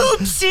did.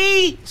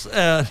 Oopsie.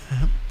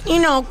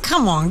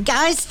 Come on,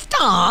 guys.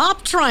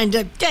 Stop trying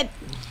to...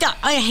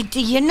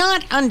 do you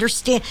not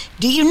understand?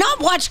 Do you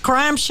not watch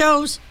crime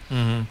shows?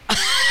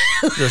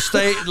 The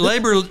state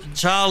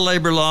child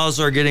labor laws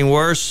are getting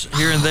worse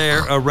here and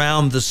there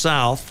around the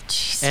South.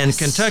 Jesus. And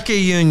Kentucky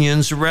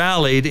unions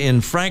rallied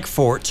in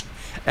Frankfort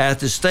at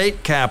the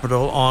state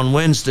capitol on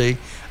Wednesday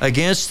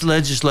against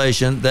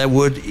legislation that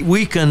would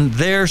weaken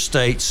their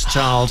state's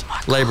child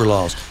labor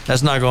laws.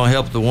 That's not going to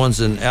help the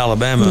ones in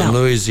Alabama and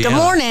Louisiana.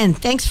 Good morning.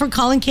 Thanks for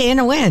calling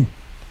KNON.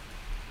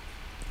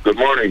 Good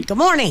morning. Good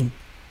morning.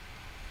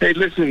 Hey,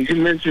 listen, you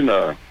mentioned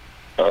a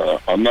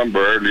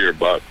number earlier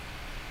about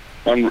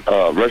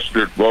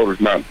unregistered voters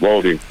not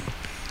voting.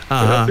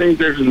 I think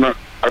there's a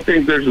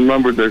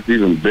number that's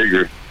even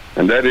bigger,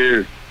 and that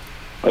is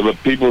the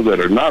people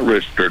that are not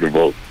registered to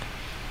vote.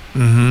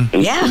 And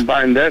you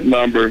combine that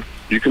number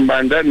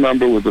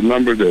with the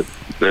number that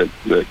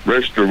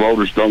registered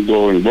voters don't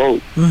go and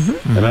vote,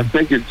 and I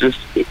think it's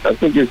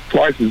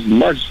twice as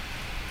much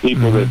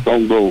people that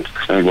don't go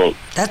and vote.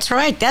 That's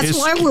right. That's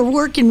why we're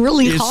working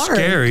really hard. It's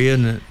scary,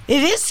 isn't it?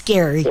 It is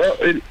scary. Well,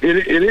 it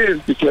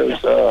is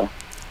because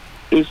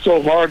it's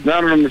so hard. Now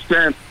I don't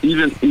understand.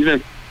 Even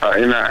and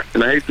I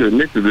hate to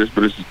admit to this,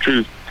 but it's the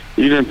truth.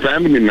 Even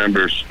family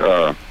members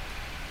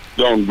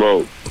don't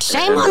vote.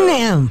 Shame on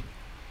them.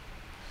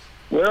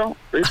 Well,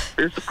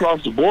 it's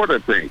across the board, I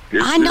think.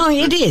 I know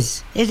it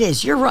is. It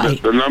is. You're right.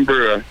 The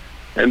number,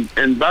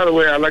 and by the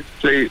way, I like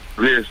to say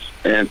this,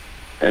 and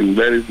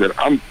that is that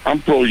I'm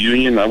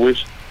pro-union. I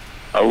wish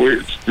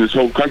this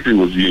whole country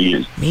was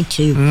union. Me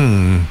too.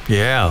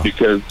 Yeah.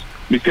 Because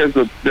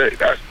of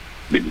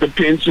the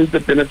pensions, the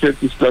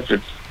benefits, and stuff.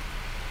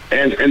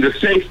 And the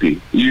safety.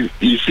 You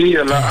see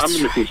a lot. I'm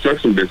in the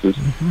construction business,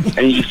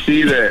 and you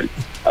see that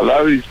a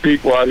lot of these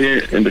people out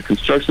here in the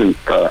construction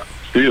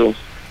fields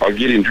are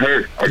getting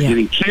hurt,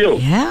 getting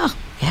killed. Yeah.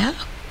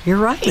 You're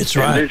right. That's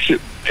right.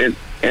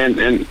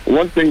 And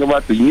one thing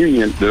about the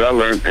union that I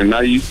learned, and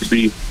I used to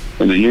be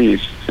in the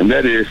unions, and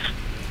that is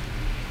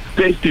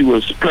safety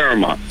was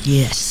paramount.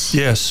 Yes.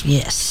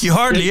 You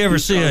hardly ever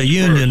see a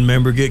union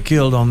member get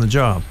killed on the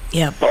job.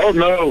 Yep. Oh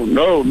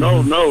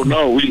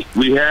no.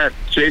 We had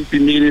safety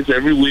meetings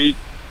every week.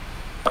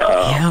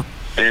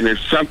 And if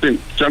something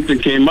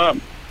came up,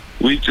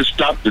 we just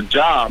stopped the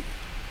job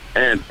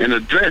and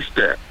address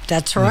that.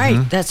 That's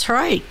right. That's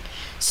right.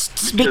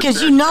 Because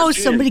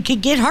somebody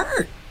could get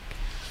hurt.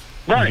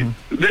 Right.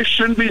 There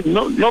shouldn't be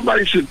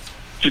nobody should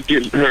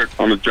get hurt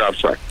on the job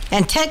site.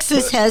 And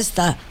Texas has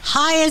the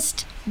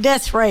highest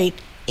death rate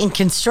in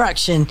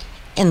construction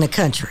in the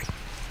country.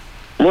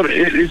 Well,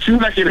 it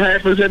seems like it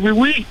happens every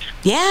week.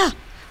 Yeah.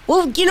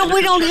 Well,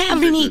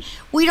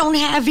 we don't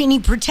have any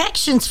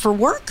protections for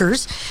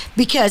workers,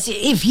 because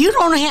if you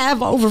don't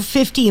have over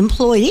 50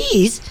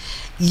 employees,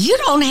 you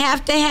don't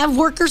have to have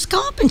workers'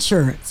 comp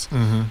insurance.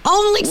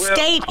 Only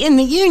state in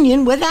the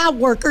union without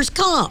workers'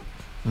 comp.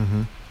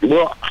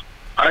 Well,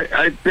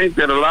 I think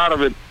that a lot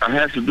of it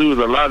has to do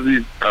with a lot of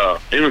these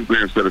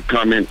immigrants that are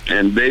coming,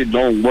 and they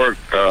don't work.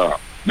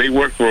 They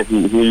work for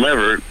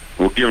whomever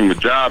will give them a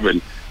job,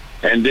 and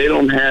they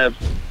don't have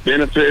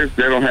benefits.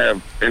 They don't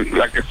have, and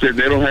like I said,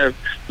 they don't have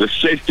the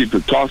safety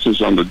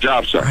precautions on the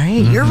job site.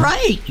 Right, you're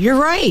right. You're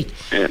right.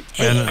 And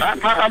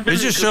it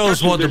just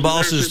shows what the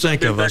bosses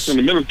think of us. In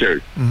the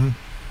military,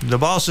 The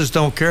bosses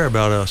don't care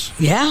about us.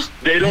 Yeah,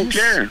 they don't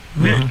care.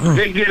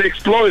 They get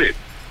exploited.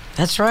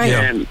 that's right.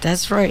 Yeah.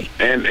 That's right.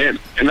 And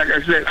like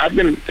I said, I've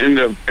been in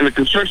the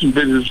construction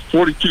business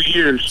 42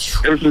 years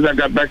ever since I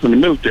got back from the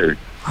military.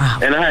 Wow.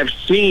 And I have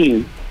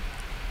seen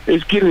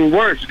it's getting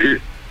worse.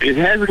 It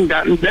hasn't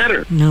gotten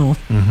better. No.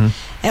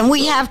 And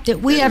we have to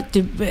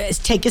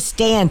take a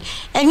stand.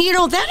 And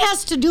that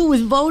has to do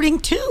with voting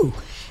too,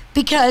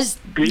 because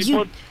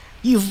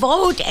you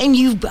vote and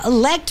you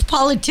elect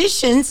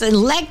politicians and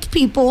elect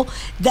people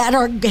that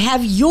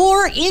have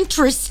your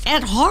interests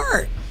at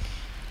heart.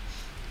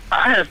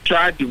 I have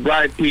tried to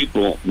bribe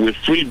people with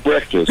free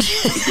breakfast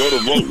to go to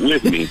vote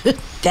with me.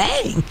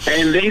 Dang.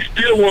 And they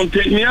still won't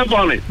take me up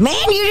on it. Man,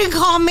 you didn't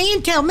call me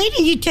and tell me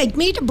that you'd take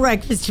me to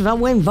breakfast if I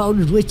went and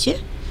voted with you.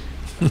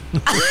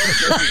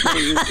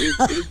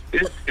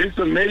 It's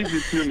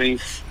amazing to me.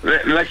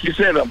 Like you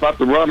said about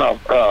the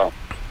runoff,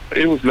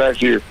 it was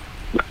last year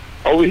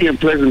over here in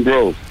Pleasant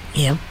Grove.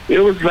 Yeah. It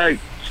was like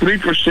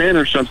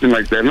 3% or something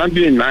like that. And I'm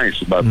being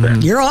nice about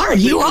that. You are.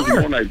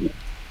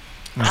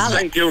 I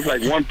think it was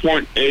like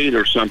 1.8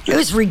 or something. It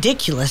was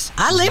ridiculous.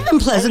 I live in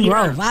Pleasant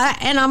Grove,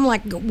 and I'm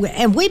like,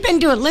 and we've been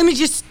doing. Let me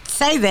just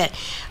say that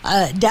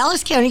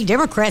Dallas County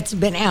Democrats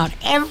have been out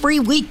every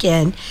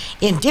weekend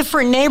in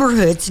different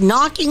neighborhoods,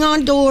 knocking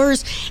on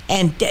doors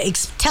and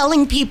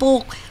telling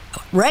people,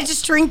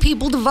 registering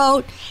people to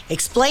vote,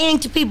 explaining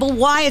to people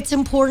why it's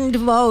important to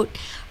vote.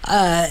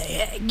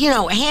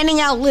 Handing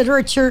out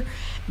literature.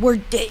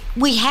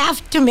 We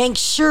have to make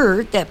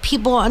sure that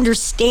people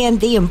understand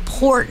the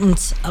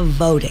importance of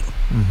voting.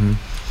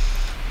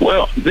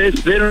 Well, they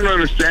don't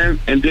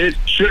understand, and they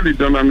surely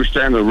don't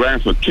understand the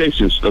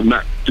ramifications of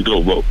not to go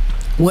vote.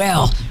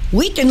 Well,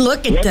 we can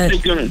look at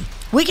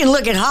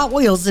Hot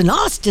Wheels in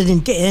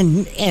Austin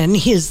and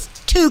his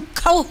two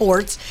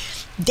cohorts,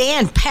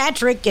 Dan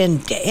Patrick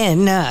and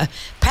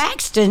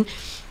Paxton.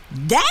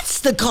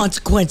 That's the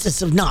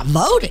consequences of not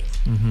voting.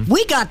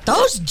 We got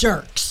those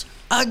jerks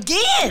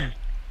again.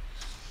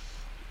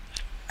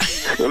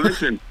 Well,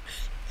 listen,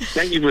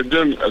 thank you for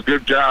doing a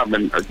good job.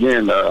 And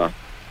again,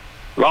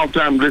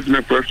 long-time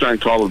listener, first-time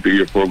caller to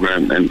your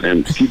program,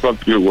 and keep up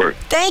the good work.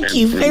 Thank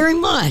you very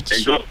much.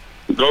 And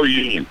go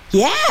Union.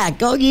 Yeah,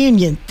 go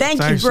Union.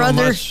 Thanks you,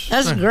 brother. So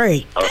that's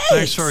great.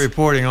 Thanks for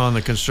reporting on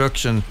the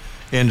construction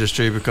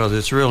industry, because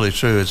it's really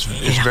true. It's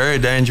very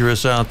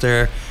dangerous out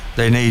there.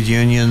 They need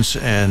unions,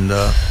 and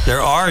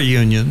there are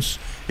unions.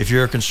 If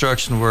you're a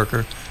construction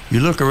worker, you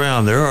look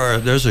around,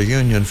 there's a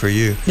union for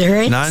you.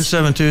 There is.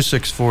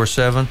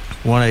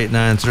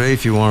 972-647-1893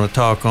 if you want to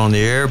talk on the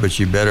air, but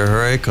you better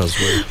hurry, because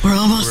we're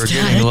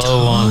getting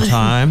low on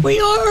time.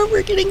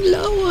 We're getting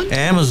low on time.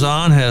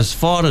 Amazon has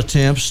fought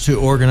attempts to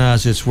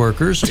organize its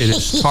workers. It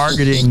is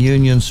targeting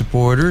union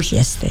supporters,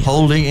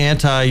 holding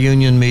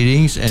anti-union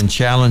meetings, and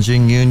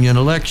challenging union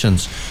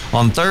elections.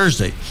 On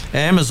Thursday,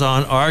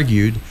 Amazon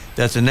argued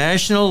that the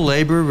National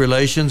Labor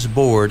Relations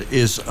Board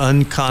is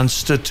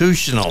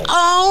unconstitutional.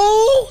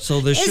 Oh,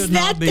 so there should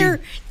not be.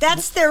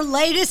 That's their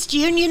latest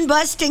union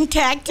busting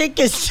tactic,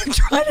 is to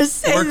try to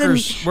say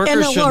workers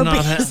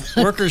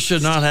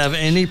should not have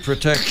any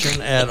protection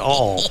at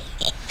all.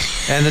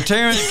 And the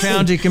Tarrant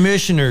County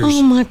Commissioners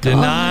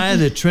deny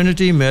the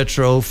Trinity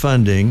Metro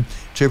funding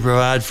to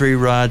provide free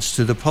rides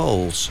to the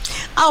polls.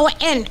 Oh,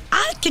 and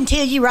I can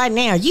tell you right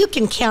now, you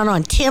can count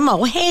on Tim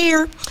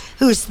O'Hare,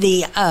 who's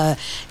the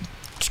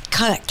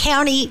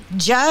county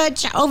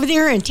judge over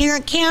there in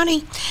Tarrant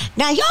County.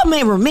 Now, y'all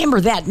may remember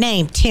that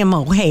name, Tim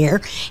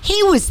O'Hare.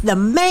 He was the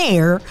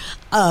mayor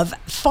of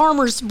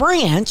Farmers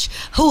Branch,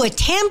 who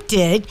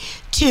attempted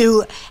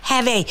to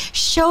have a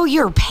show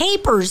your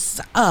papers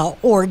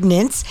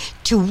ordinance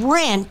to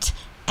rent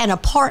an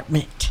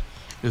apartment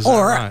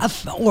or a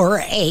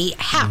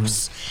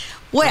house.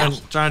 Well,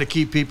 trying to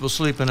keep people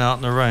sleeping out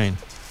in the rain.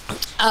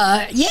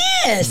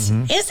 Yes.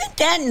 Isn't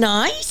that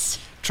nice?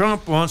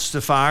 Trump wants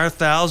to fire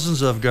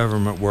thousands of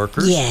government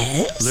workers.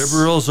 Yes.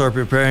 Liberals are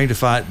preparing to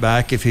fight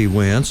back if he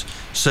wins,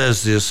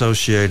 says the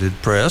Associated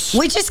Press.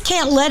 We just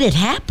can't let it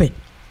happen.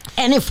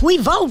 And if we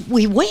vote,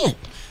 we win.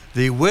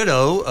 The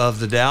widow of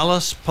the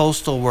Dallas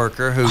postal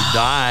worker who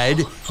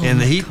died in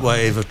the heat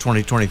wave of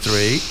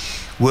 2023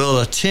 will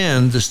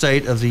attend the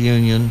State of the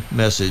Union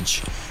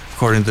message,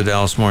 according to the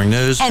Dallas Morning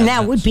News. And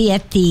that would be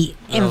at the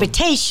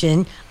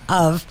invitation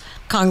of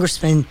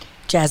Congressman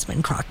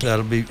Jasmine Crockett.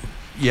 That'll be...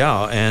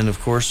 Yeah, and of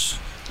course,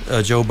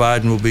 Joe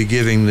Biden will be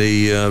giving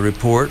the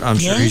report. I'm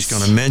sure he's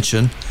going to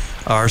mention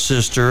our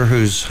sister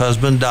whose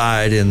husband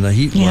died in the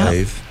heat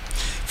wave.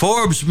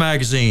 Forbes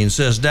magazine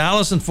says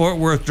Dallas and Fort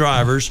Worth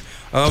drivers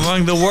are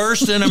among the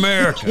worst in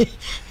America.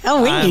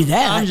 Oh, we knew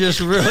that. I'm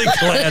just really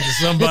glad that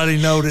somebody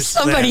noticed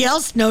Somebody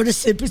else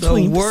noticed it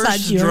between the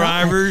worst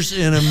drivers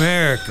in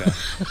America.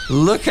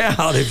 Look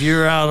out if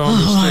you're out on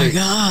the street. Oh, my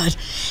God.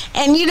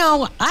 And,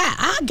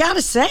 I got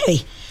to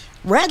say,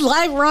 red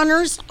light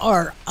runners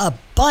are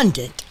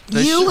abundant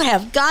You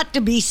have got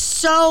to be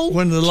so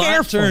When the light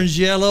careful. turns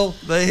yellow,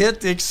 they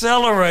hit the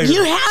accelerator.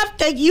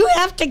 You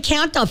have to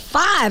count to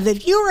 5.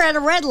 If you were at a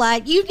red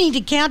light, you need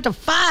to count to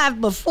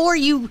 5 before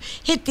you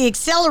hit the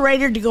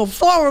accelerator to go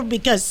forward,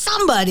 because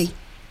somebody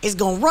is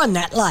going to run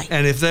that light.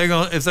 And if they're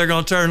going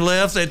to turn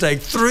left, they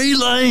take 3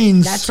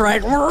 lanes. That's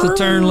right. To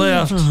turn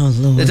left. Oh,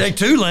 Lord. They take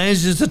 2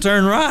 lanes just to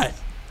turn right.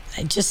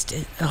 I just,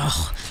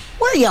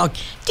 where y'all?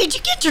 Did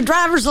you get your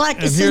driver's And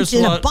license here's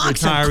in a what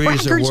box of retirees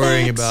Cracker are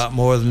worrying Jacks? about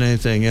more than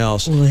anything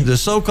else. What? The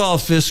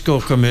so-called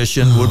fiscal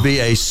commission would be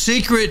a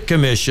secret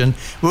commission.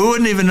 We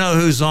wouldn't even know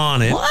who's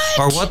on it What?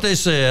 or what they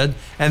said.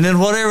 And then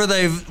whatever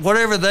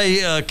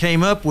they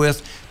came up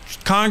with,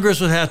 Congress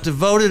would have to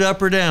vote it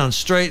up or down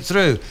straight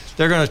through.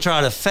 They're going to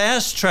try to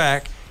fast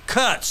track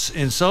cuts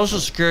in Social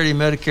Security,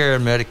 Medicare,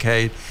 and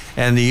Medicaid,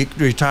 and the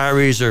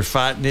retirees are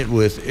fighting it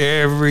with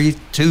every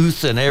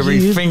tooth and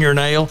every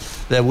fingernail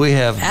that we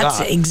have That's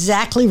got.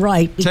 exactly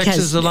right. Because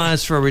Texas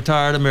Alliance for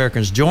Retired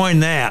Americans. Join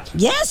that.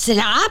 yes, and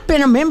I've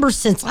been a member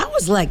since I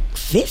was like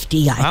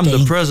 50, I'm think.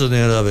 the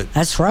president of it.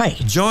 That's right.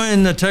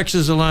 Join the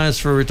Texas Alliance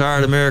for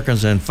Retired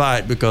Americans and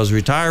fight, because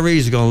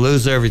retirees are going to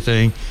lose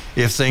everything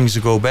if things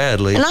go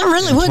badly. And I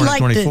really in would like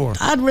 2024.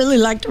 to. I'd really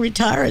like to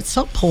retire at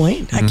some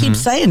point. I keep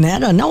saying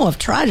that. I know I've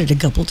tried it a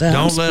couple times.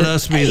 Don't let but,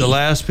 us be hey, the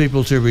last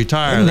people to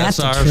retire. isn't That's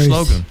that the our truth?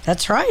 slogan.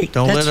 That's right.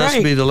 Don't That's let us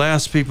right. be the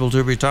last people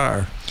to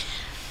retire.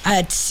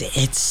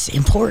 It's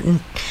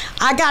important.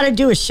 I got to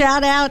do a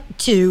shout out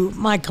to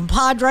my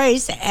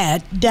compadres at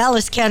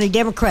Dallas County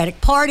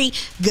Democratic Party.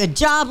 Good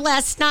job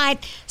last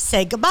night.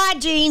 Say goodbye,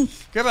 Gene.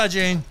 Goodbye,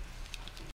 Gene.